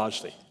stopped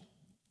largely.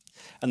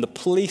 And the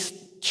police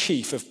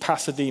chief of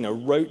Pasadena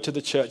wrote to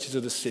the churches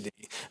of the city,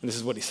 and this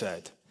is what he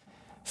said: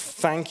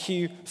 thank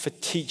you for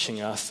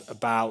teaching us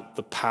about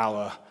the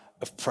power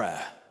of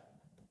prayer.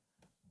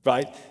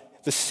 Right?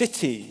 The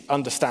city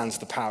understands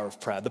the power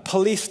of prayer. The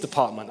police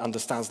department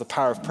understands the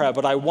power of prayer.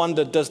 But I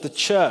wonder, does the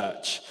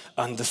church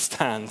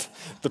understand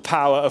the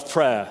power of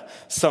prayer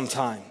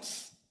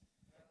sometimes?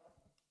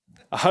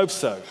 I hope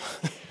so.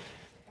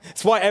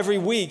 It's why every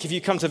week, if you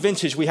come to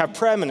Vintage, we have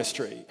prayer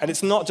ministry. And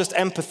it's not just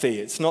empathy.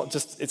 It's not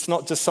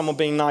just someone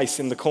being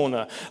nice in the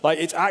corner.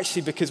 It's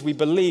actually because we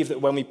believe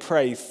that when we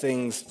pray,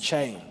 things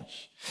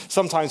change.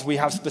 Sometimes we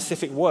have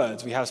specific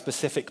words, we have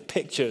specific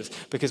pictures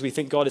because we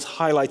think God is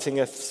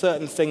highlighting a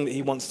certain thing that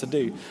he wants to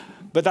do.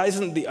 But that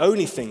isn't the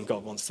only thing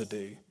God wants to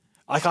do.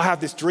 I have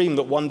this dream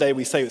that one day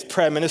we say it's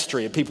prayer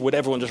ministry and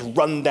everyone just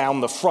run down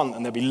the front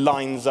and there'll be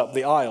lines up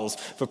the aisles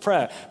for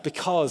prayer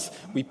because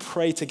we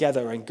pray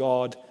together and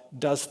God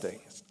does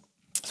things.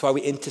 That's why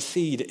we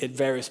intercede at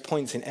various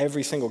points in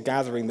every single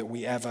gathering that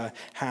we ever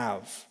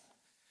have.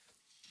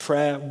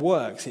 Prayer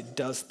works, it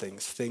does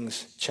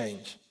things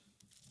change.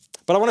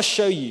 But I want to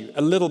show you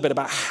a little bit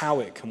about how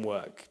it can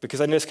work, because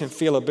I know this can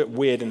feel a bit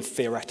weird and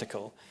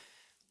theoretical.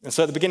 And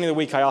so at the beginning of the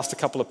week, I asked a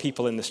couple of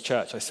people in this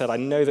church, I said, I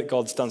know that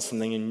God's done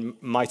something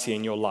mighty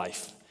in your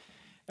life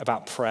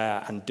about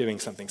prayer and doing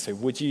something. So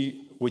would you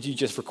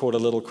just record a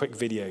little quick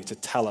video to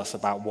tell us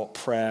about what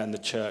prayer in the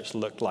church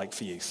looked like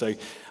for you? So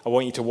I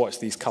want you to watch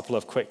these couple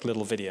of quick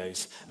little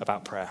videos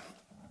about prayer.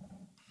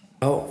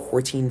 About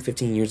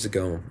 15 years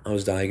ago, I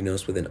was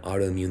diagnosed with an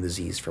autoimmune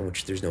disease from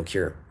which there's no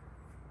cure.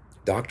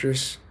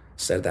 Doctors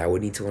said that I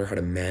would need to learn how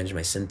to manage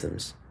my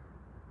symptoms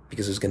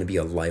because it was going to be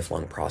a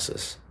lifelong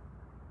process.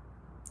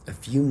 A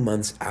few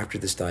months after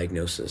this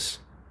diagnosis,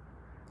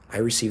 I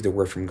received a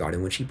word from God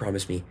in which he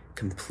promised me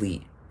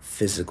complete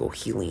physical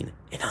healing,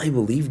 and I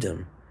believed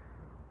him.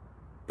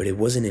 But it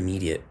wasn't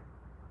immediate.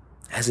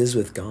 As is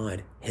with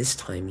God, his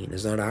timing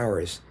is not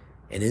ours,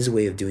 and his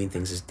way of doing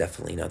things is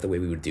definitely not the way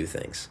we would do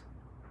things.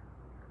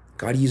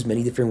 God used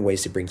many different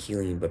ways to bring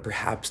healing, but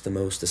perhaps the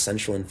most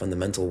essential and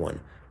fundamental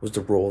one was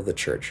the role of the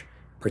church,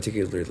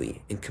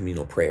 particularly in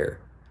communal prayer.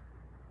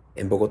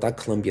 In Bogota,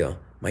 Colombia,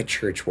 my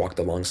church walked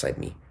alongside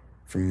me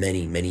for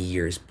many, many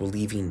years,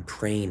 believing,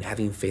 praying,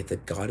 having faith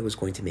that God was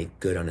going to make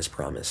good on his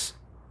promise.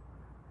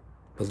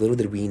 But little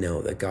did we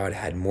know that God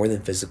had more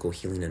than physical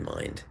healing in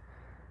mind.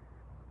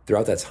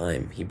 Throughout that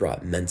time, he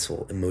brought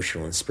mental,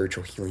 emotional, and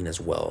spiritual healing as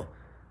well.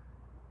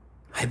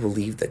 I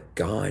believe that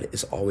God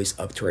is always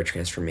up to our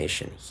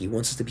transformation. He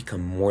wants us to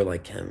become more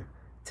like him,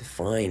 to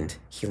find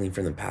healing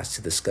from the past,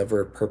 to discover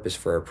a purpose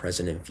for our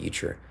present and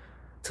future,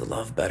 to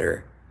love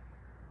better.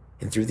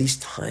 And through these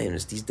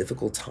times, these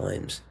difficult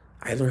times,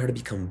 I learned how to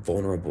become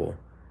vulnerable.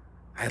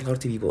 I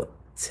allowed people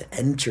to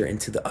enter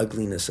into the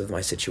ugliness of my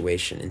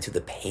situation, into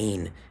the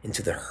pain,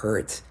 into the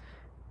hurt.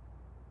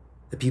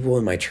 The people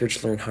in my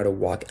church learned how to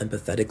walk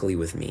empathetically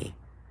with me.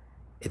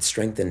 It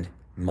strengthened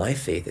my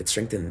faith. It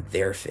strengthened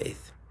their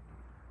faith.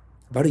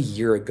 About a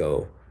year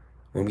ago,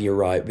 when we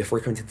arrived, before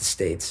coming to the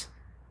States,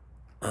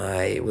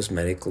 I was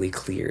medically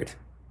cleared.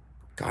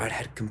 God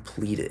had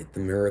completed the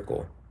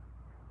miracle.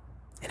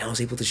 And I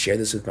was able to share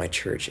this with my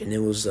church, and it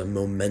was a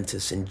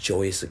momentous and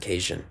joyous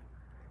occasion.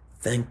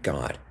 Thank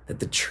God that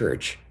the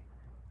church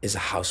is a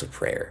house of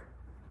prayer.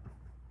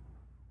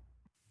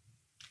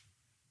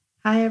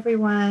 Hi,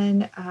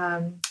 everyone.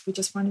 We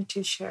just wanted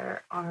to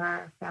share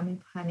our family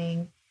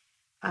planning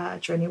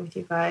journey with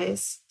you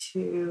guys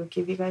to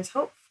give you guys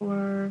hope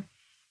for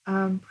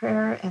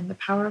prayer and the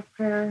power of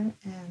prayer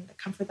and the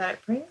comfort that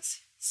it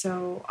brings.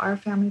 So our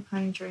family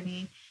planning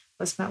journey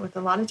was met with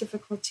a lot of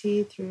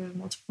difficulty through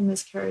multiple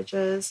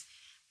miscarriages,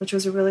 which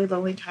was a really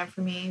lonely time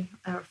for me,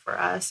 for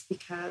us,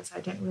 because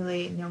I didn't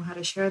really know how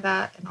to share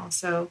that. And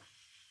also,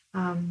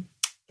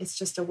 it's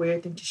just a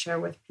weird thing to share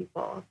with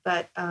people.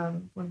 But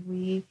when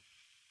we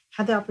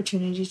had the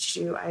opportunity to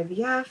do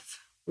IVF,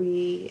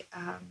 we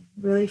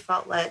really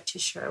felt led to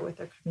share with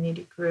our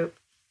community group,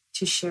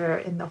 to share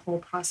in the whole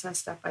process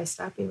step by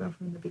step, even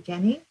from the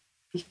beginning,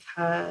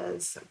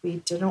 because we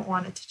didn't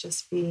want it to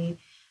just be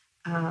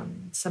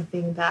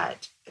something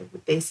that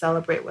they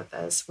celebrate with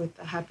us with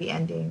a happy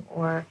ending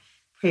or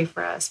pray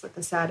for us with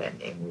a sad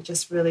ending. We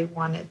just really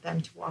wanted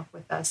them to walk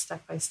with us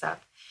step by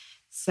step.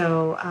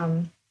 So,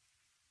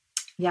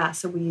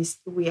 so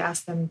we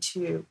asked them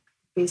to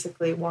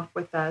basically walk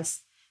with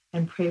us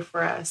and pray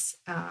for us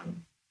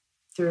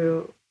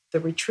through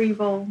the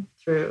retrieval,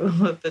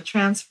 through the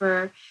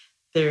transfer,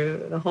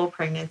 through the whole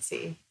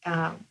pregnancy,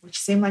 which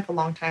seemed like a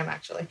long time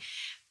actually.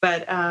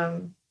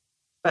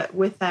 But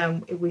with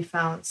them, we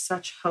found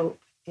such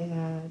hope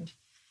and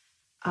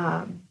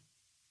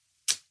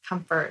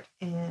comfort,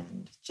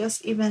 and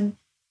just even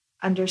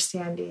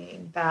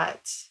understanding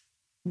that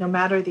no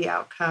matter the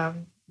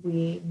outcome,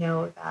 we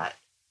know that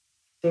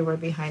they were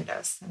behind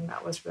us, and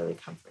that was really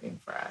comforting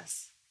for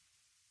us.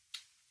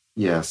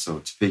 Yeah, so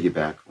to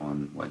piggyback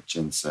on what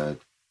Jen said,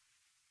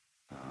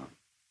 it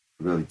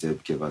really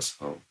did give us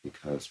hope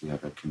because we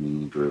had our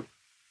community group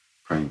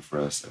praying for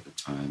us at the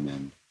time,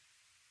 and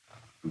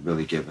it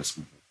really gave us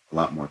a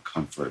lot more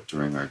comfort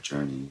during our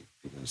journey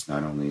because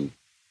not only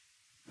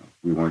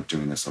we weren't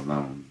doing this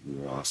alone,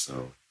 we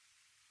also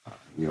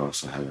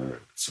had our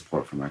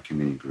support from our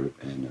community group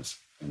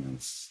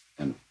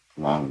and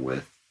along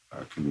with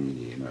our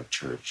community and our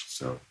church.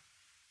 So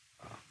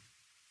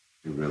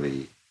it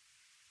really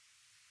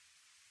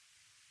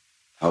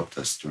helped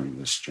us during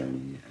this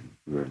journey, and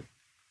we're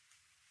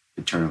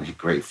eternally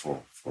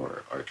grateful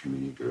for our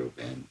community group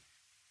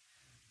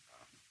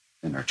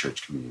and our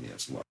church community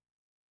as well.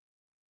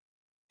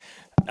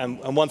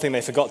 And one thing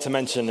they forgot to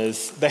mention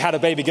is they had a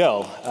baby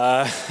girl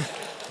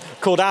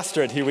called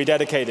Astrid, who we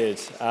dedicated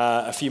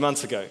a few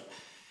months ago.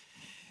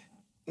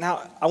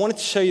 Now, I wanted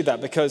to show you that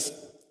because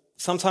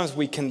sometimes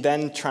we can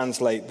then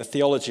translate the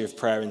theology of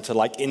prayer into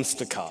like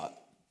Instacart.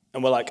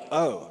 And we're like,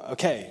 oh,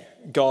 okay,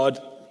 God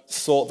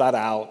sort that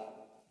out.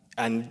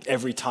 And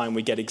every time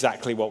we get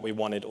exactly what we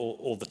wanted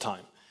all the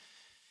time.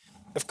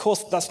 Of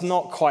course, that's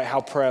not quite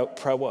how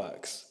prayer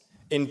works.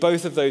 In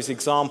both of those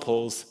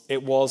examples,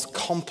 it was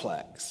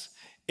complex.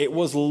 It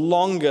was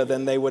longer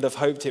than they would have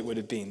hoped it would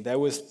have been. There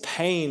was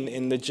pain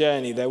in the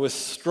journey. There was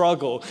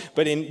struggle.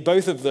 But in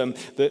both of them,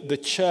 the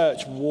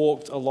church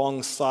walked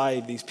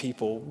alongside these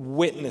people,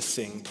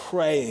 witnessing,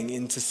 praying,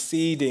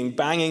 interceding,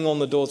 banging on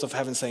the doors of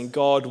heaven, saying,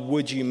 God,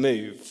 would you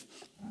move?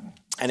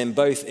 And in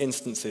both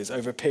instances,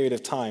 over a period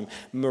of time,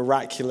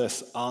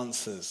 miraculous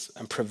answers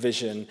and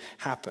provision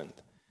happened.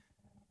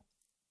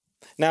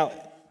 Now,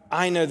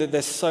 I know that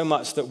there's so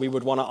much that we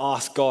would want to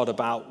ask God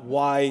about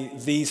why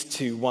these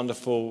two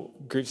wonderful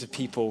groups of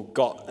people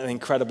got an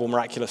incredible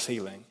miraculous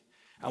healing,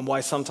 and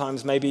why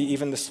sometimes, maybe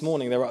even this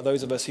morning, there are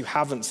those of us who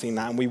haven't seen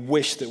that, and we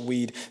wish that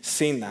we'd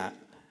seen that.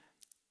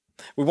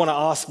 We want to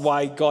ask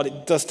why, God,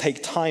 it does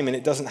take time and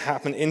it doesn't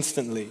happen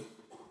instantly.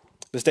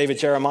 As David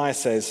Jeremiah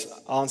says,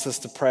 answers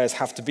to prayers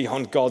have to be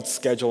on God's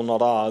schedule,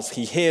 not ours.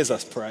 He hears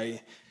us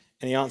pray,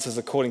 and he answers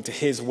according to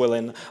his will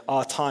in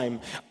our time.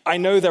 I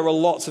know there are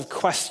lots of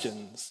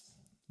questions,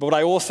 but what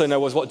I also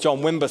know is what John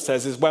Wimber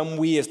says is when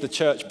we as the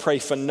church pray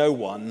for no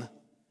one,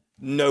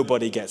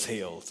 nobody gets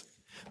healed.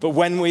 But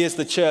when we as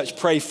the church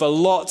pray for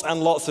lots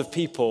and lots of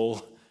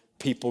people,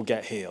 people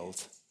get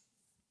healed.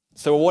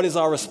 So what is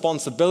our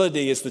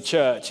responsibility as the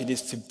church? It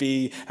is to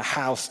be a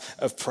house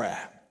of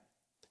prayer.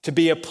 To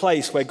be a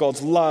place where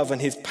God's love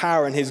and his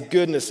power and his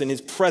goodness and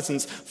his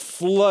presence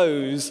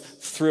flows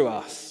through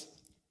us.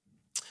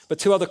 But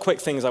two other quick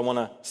things I want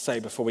to say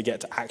before we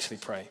get to actually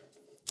pray.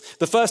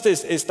 The first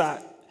is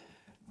that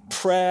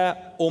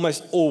prayer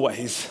almost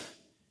always,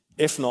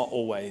 if not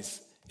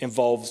always,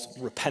 involves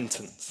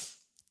repentance.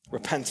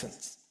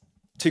 Repentance.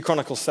 2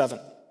 Chronicles 7.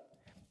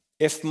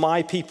 If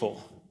my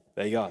people,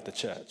 there you are, the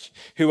church,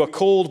 who are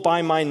called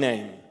by my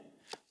name,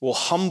 will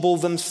humble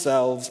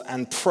themselves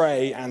and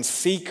pray and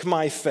seek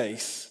my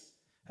face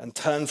and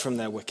turn from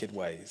their wicked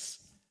ways,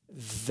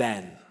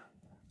 then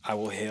I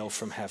will hear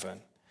from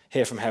heaven,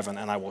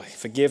 and I will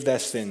forgive their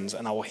sins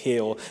and I will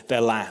heal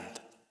their land.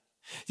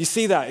 You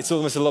see that? It's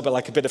almost a little bit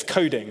like a bit of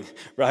coding,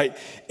 right?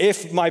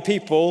 If my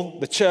people,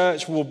 the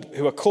church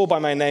who are called by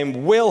my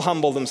name, will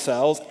humble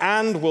themselves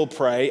and will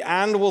pray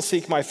and will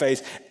seek my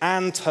face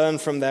and turn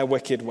from their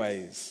wicked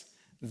ways,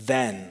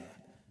 then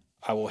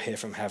I will hear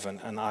from heaven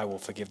and I will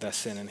forgive their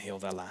sin and heal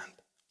their land.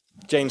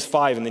 James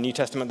 5 in the New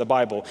Testament, the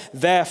Bible.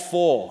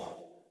 Therefore,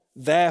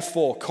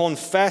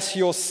 confess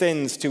your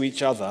sins to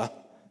each other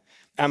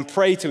and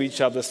pray to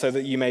each other so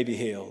that you may be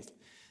healed.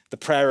 The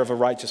prayer of a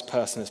righteous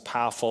person is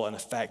powerful and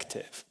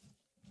effective.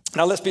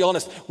 Now, let's be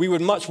honest. We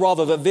would much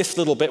rather that this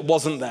little bit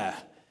wasn't there.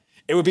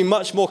 It would be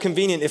much more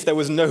convenient if there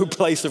was no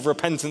place of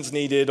repentance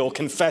needed or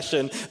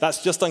confession.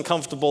 That's just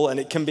uncomfortable and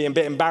it can be a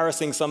bit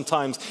embarrassing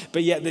sometimes.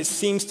 But yet there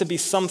seems to be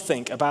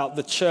something about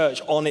the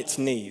church on its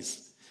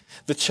knees.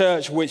 The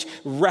church which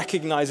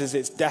recognizes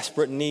its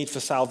desperate need for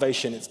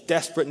salvation, its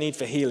desperate need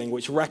for healing,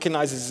 which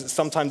recognizes that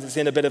sometimes it's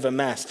in a bit of a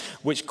mess,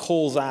 which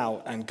calls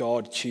out and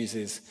God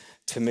chooses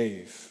to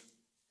move.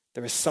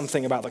 There is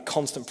something about the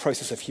constant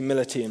process of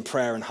humility and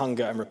prayer and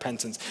hunger and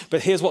repentance.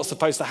 But here's what's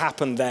supposed to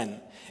happen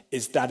then,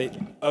 is that it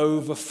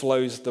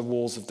overflows the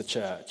walls of the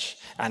church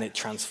and it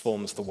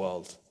transforms the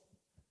world,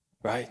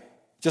 right?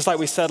 Just like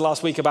we said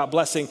last week about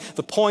blessing,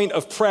 the point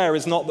of prayer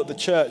is not that the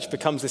church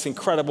becomes this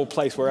incredible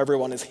place where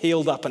everyone is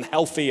healed up and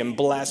healthy and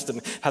blessed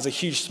and has a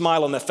huge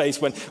smile on their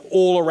face when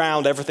all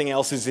around everything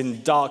else is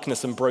in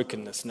darkness and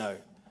brokenness. No.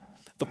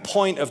 The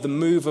point of the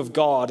move of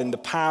God and the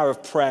power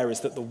of prayer is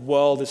that the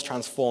world is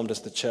transformed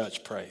as the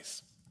church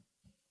prays.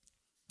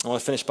 I want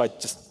to finish by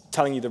just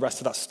telling you the rest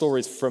of that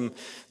story from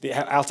the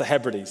Outer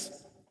Hebrides.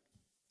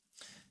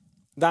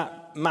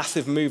 That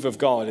massive move of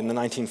God in the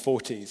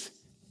 1940s,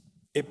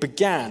 it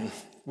began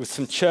with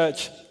some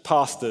church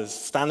pastors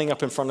standing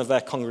up in front of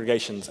their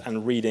congregations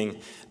and reading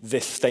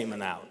this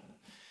statement out.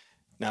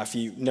 Now, if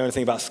you know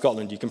anything about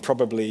Scotland, you can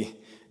probably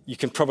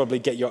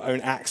get your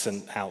own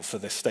accent out for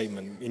this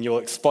statement, and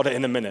you'll spot it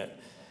in a minute.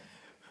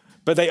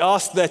 But they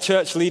asked their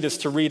church leaders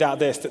to read out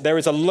this, that there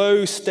is a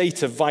low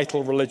state of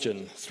vital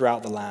religion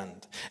throughout the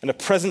land, and a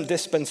present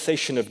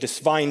dispensation of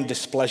divine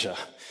displeasure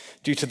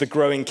due to the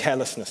growing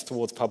carelessness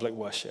towards public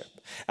worship,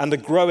 and the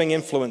growing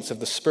influence of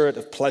the spirit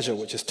of pleasure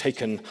which has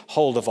taken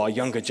hold of our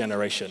younger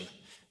generation.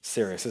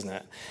 Serious, isn't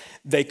it?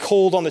 They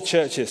called on the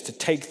churches to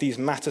take these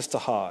matters to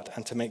heart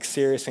and to make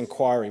serious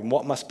inquiry in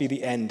what must be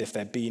the end if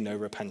there be no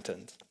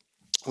repentance.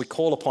 We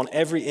call upon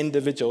every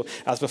individual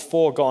as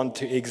before God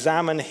to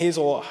examine his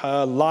or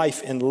her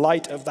life in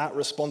light of that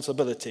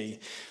responsibility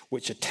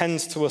which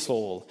attends to us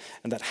all,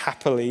 and that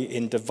happily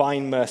in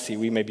divine mercy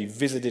we may be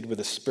visited with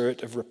a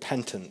spirit of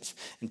repentance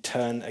and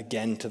turn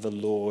again to the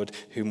Lord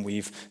whom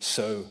we've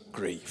so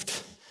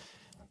grieved.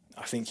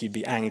 I think you'd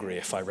be angry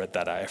if I read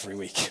that out every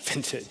week,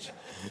 vintage.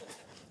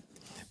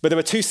 But there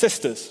were two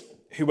sisters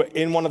who were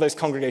in one of those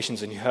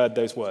congregations and who heard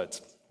those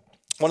words.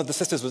 One of the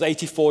sisters was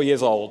 84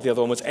 years old. The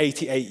other one was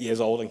 88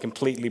 years old and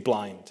completely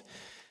blind.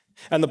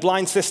 And the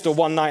blind sister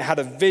one night had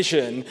a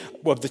vision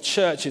of the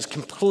churches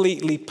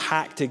completely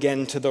packed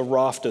again to the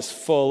rafters,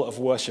 full of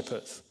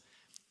worshipers.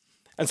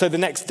 And so the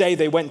next day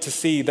they went to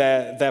see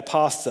their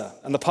pastor.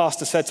 And the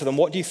pastor said to them,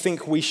 "What do you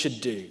think we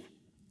should do?"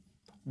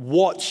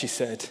 "What," she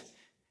said,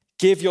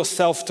 "give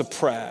yourself to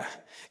prayer.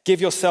 Give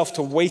yourself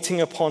to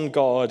waiting upon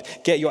God.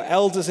 Get your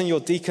elders and your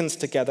deacons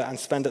together and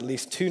spend at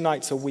least 2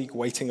 nights a week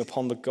waiting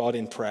upon the God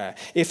in prayer.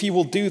 If you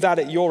will do that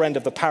at your end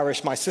of the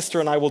parish, my sister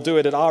and I will do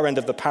it at our end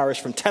of the parish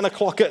from 10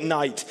 o'clock at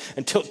night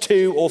until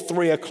 2 or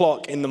 3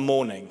 o'clock in the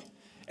morning."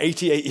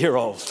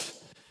 88-year-old.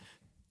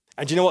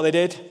 And do you know what they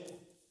did?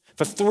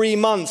 For 3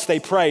 months they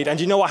prayed. And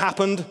do you know what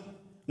happened?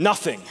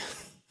 Nothing.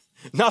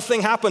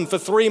 Nothing happened for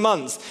 3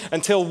 months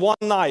until one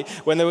night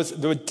when they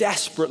were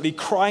desperately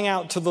crying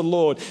out to the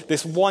Lord.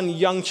 This one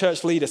young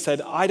church leader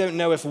said, I don't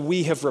know if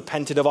we have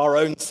repented of our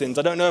own sins.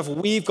 I don't know if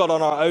we've got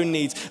on our own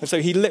knees. And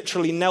so he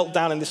literally knelt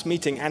down in this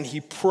meeting and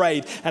he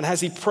prayed. And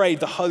as he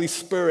prayed, the Holy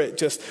Spirit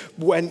just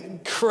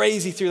went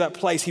crazy through that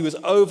place. He was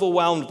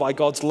overwhelmed by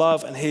God's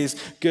love and his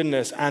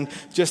goodness. And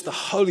just the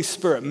Holy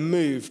Spirit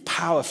moved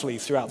powerfully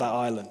throughout that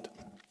island.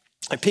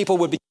 And people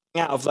would be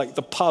out of like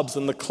the pubs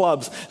and the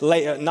clubs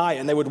late at night,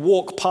 and they would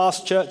walk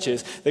past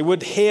churches. They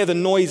would hear the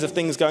noise of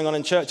things going on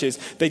in churches.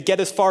 They'd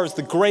get as far as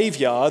the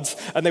graveyards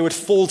and they would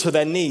fall to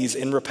their knees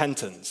in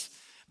repentance,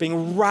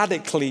 being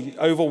radically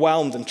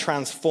overwhelmed and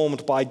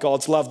transformed by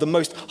God's love. The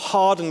most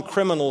hardened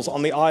criminals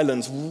on the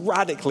islands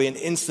radically and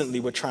instantly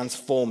were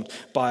transformed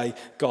by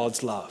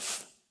God's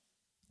love.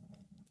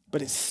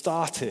 But it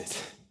started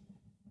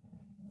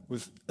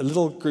with a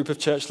little group of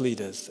church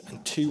leaders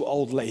and 2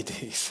 old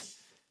ladies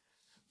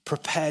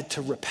prepared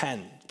to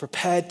repent,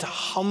 prepared to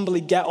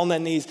humbly get on their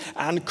knees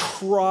and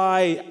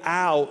cry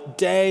out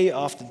day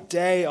after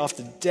day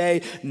after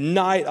day,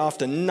 night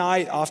after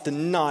night after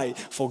night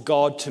for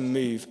God to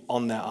move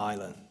on their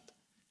island.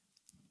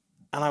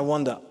 And I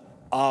wonder,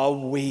 are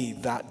we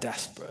that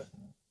desperate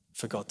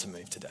for God to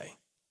move today?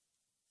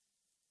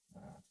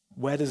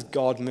 Where does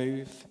God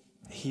move?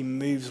 He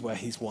moves where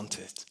he's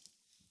wanted.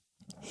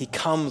 He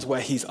comes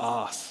where he's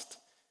asked.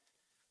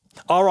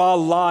 Are our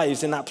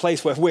lives in that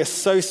place where we're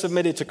so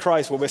submitted to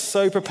Christ, where we're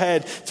so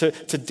prepared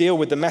to deal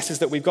with the messes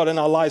that we've got in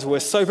our lives, where we're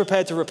so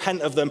prepared to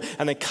repent of them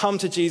and then come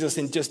to Jesus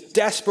in just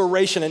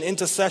desperation and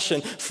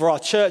intercession for our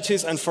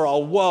churches and for our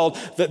world,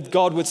 that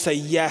God would say,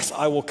 yes,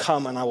 I will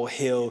come and I will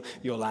heal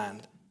your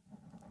land?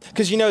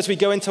 Because as we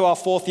go into our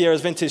 4th year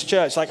as Vintage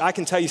Church, I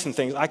can tell you some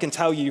things. I can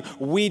tell you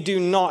we do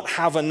not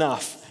have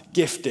enough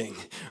gifting,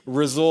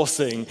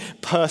 resourcing,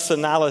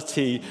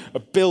 personality,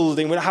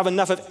 building. We don't have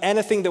enough of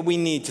anything that we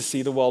need to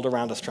see the world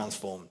around us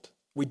transformed.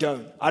 We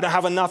don't. I don't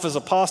have enough as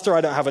a pastor.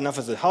 I don't have enough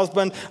as a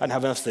husband. I don't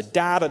have enough as a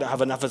dad. I don't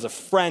have enough as a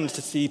friend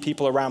to see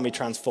people around me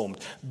transformed.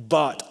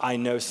 But I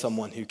know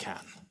someone who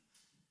can.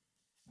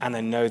 And I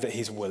know that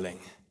he's willing.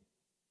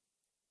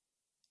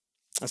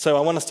 And so I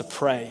want us to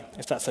pray,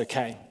 if that's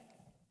okay.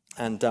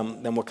 And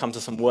then we'll come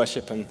to some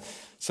worship and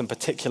some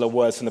particular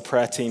words from the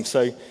prayer team.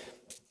 So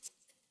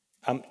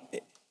I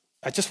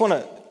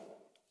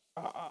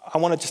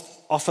want to just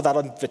offer that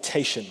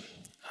invitation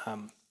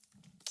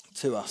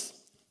to us.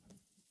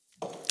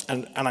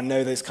 And I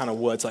know there's kind of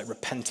words like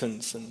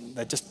repentance, and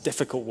they're just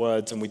difficult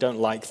words, and we don't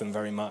like them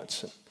very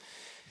much.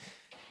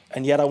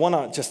 And yet I want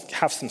to just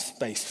have some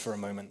space for a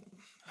moment,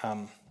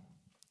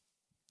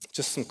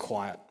 just some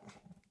quiet.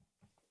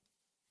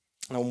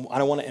 And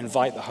I want to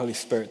invite the Holy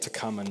Spirit to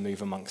come and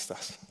move amongst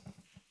us.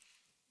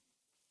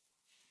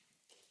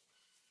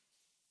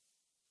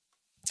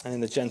 And in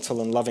the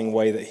gentle and loving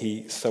way that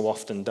he so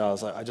often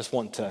does, I just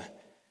want to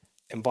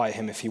invite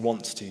him, if he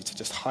wants to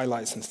just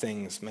highlight some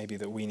things maybe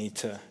that we need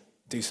to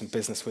do some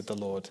business with the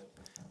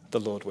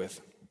Lord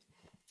with.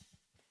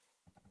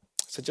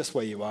 So just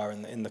where you are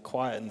in the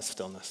quiet and the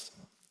stillness.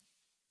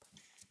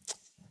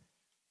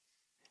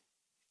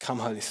 Come,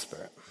 Holy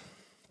Spirit.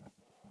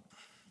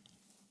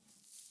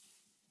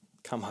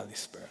 Come, Holy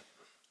Spirit.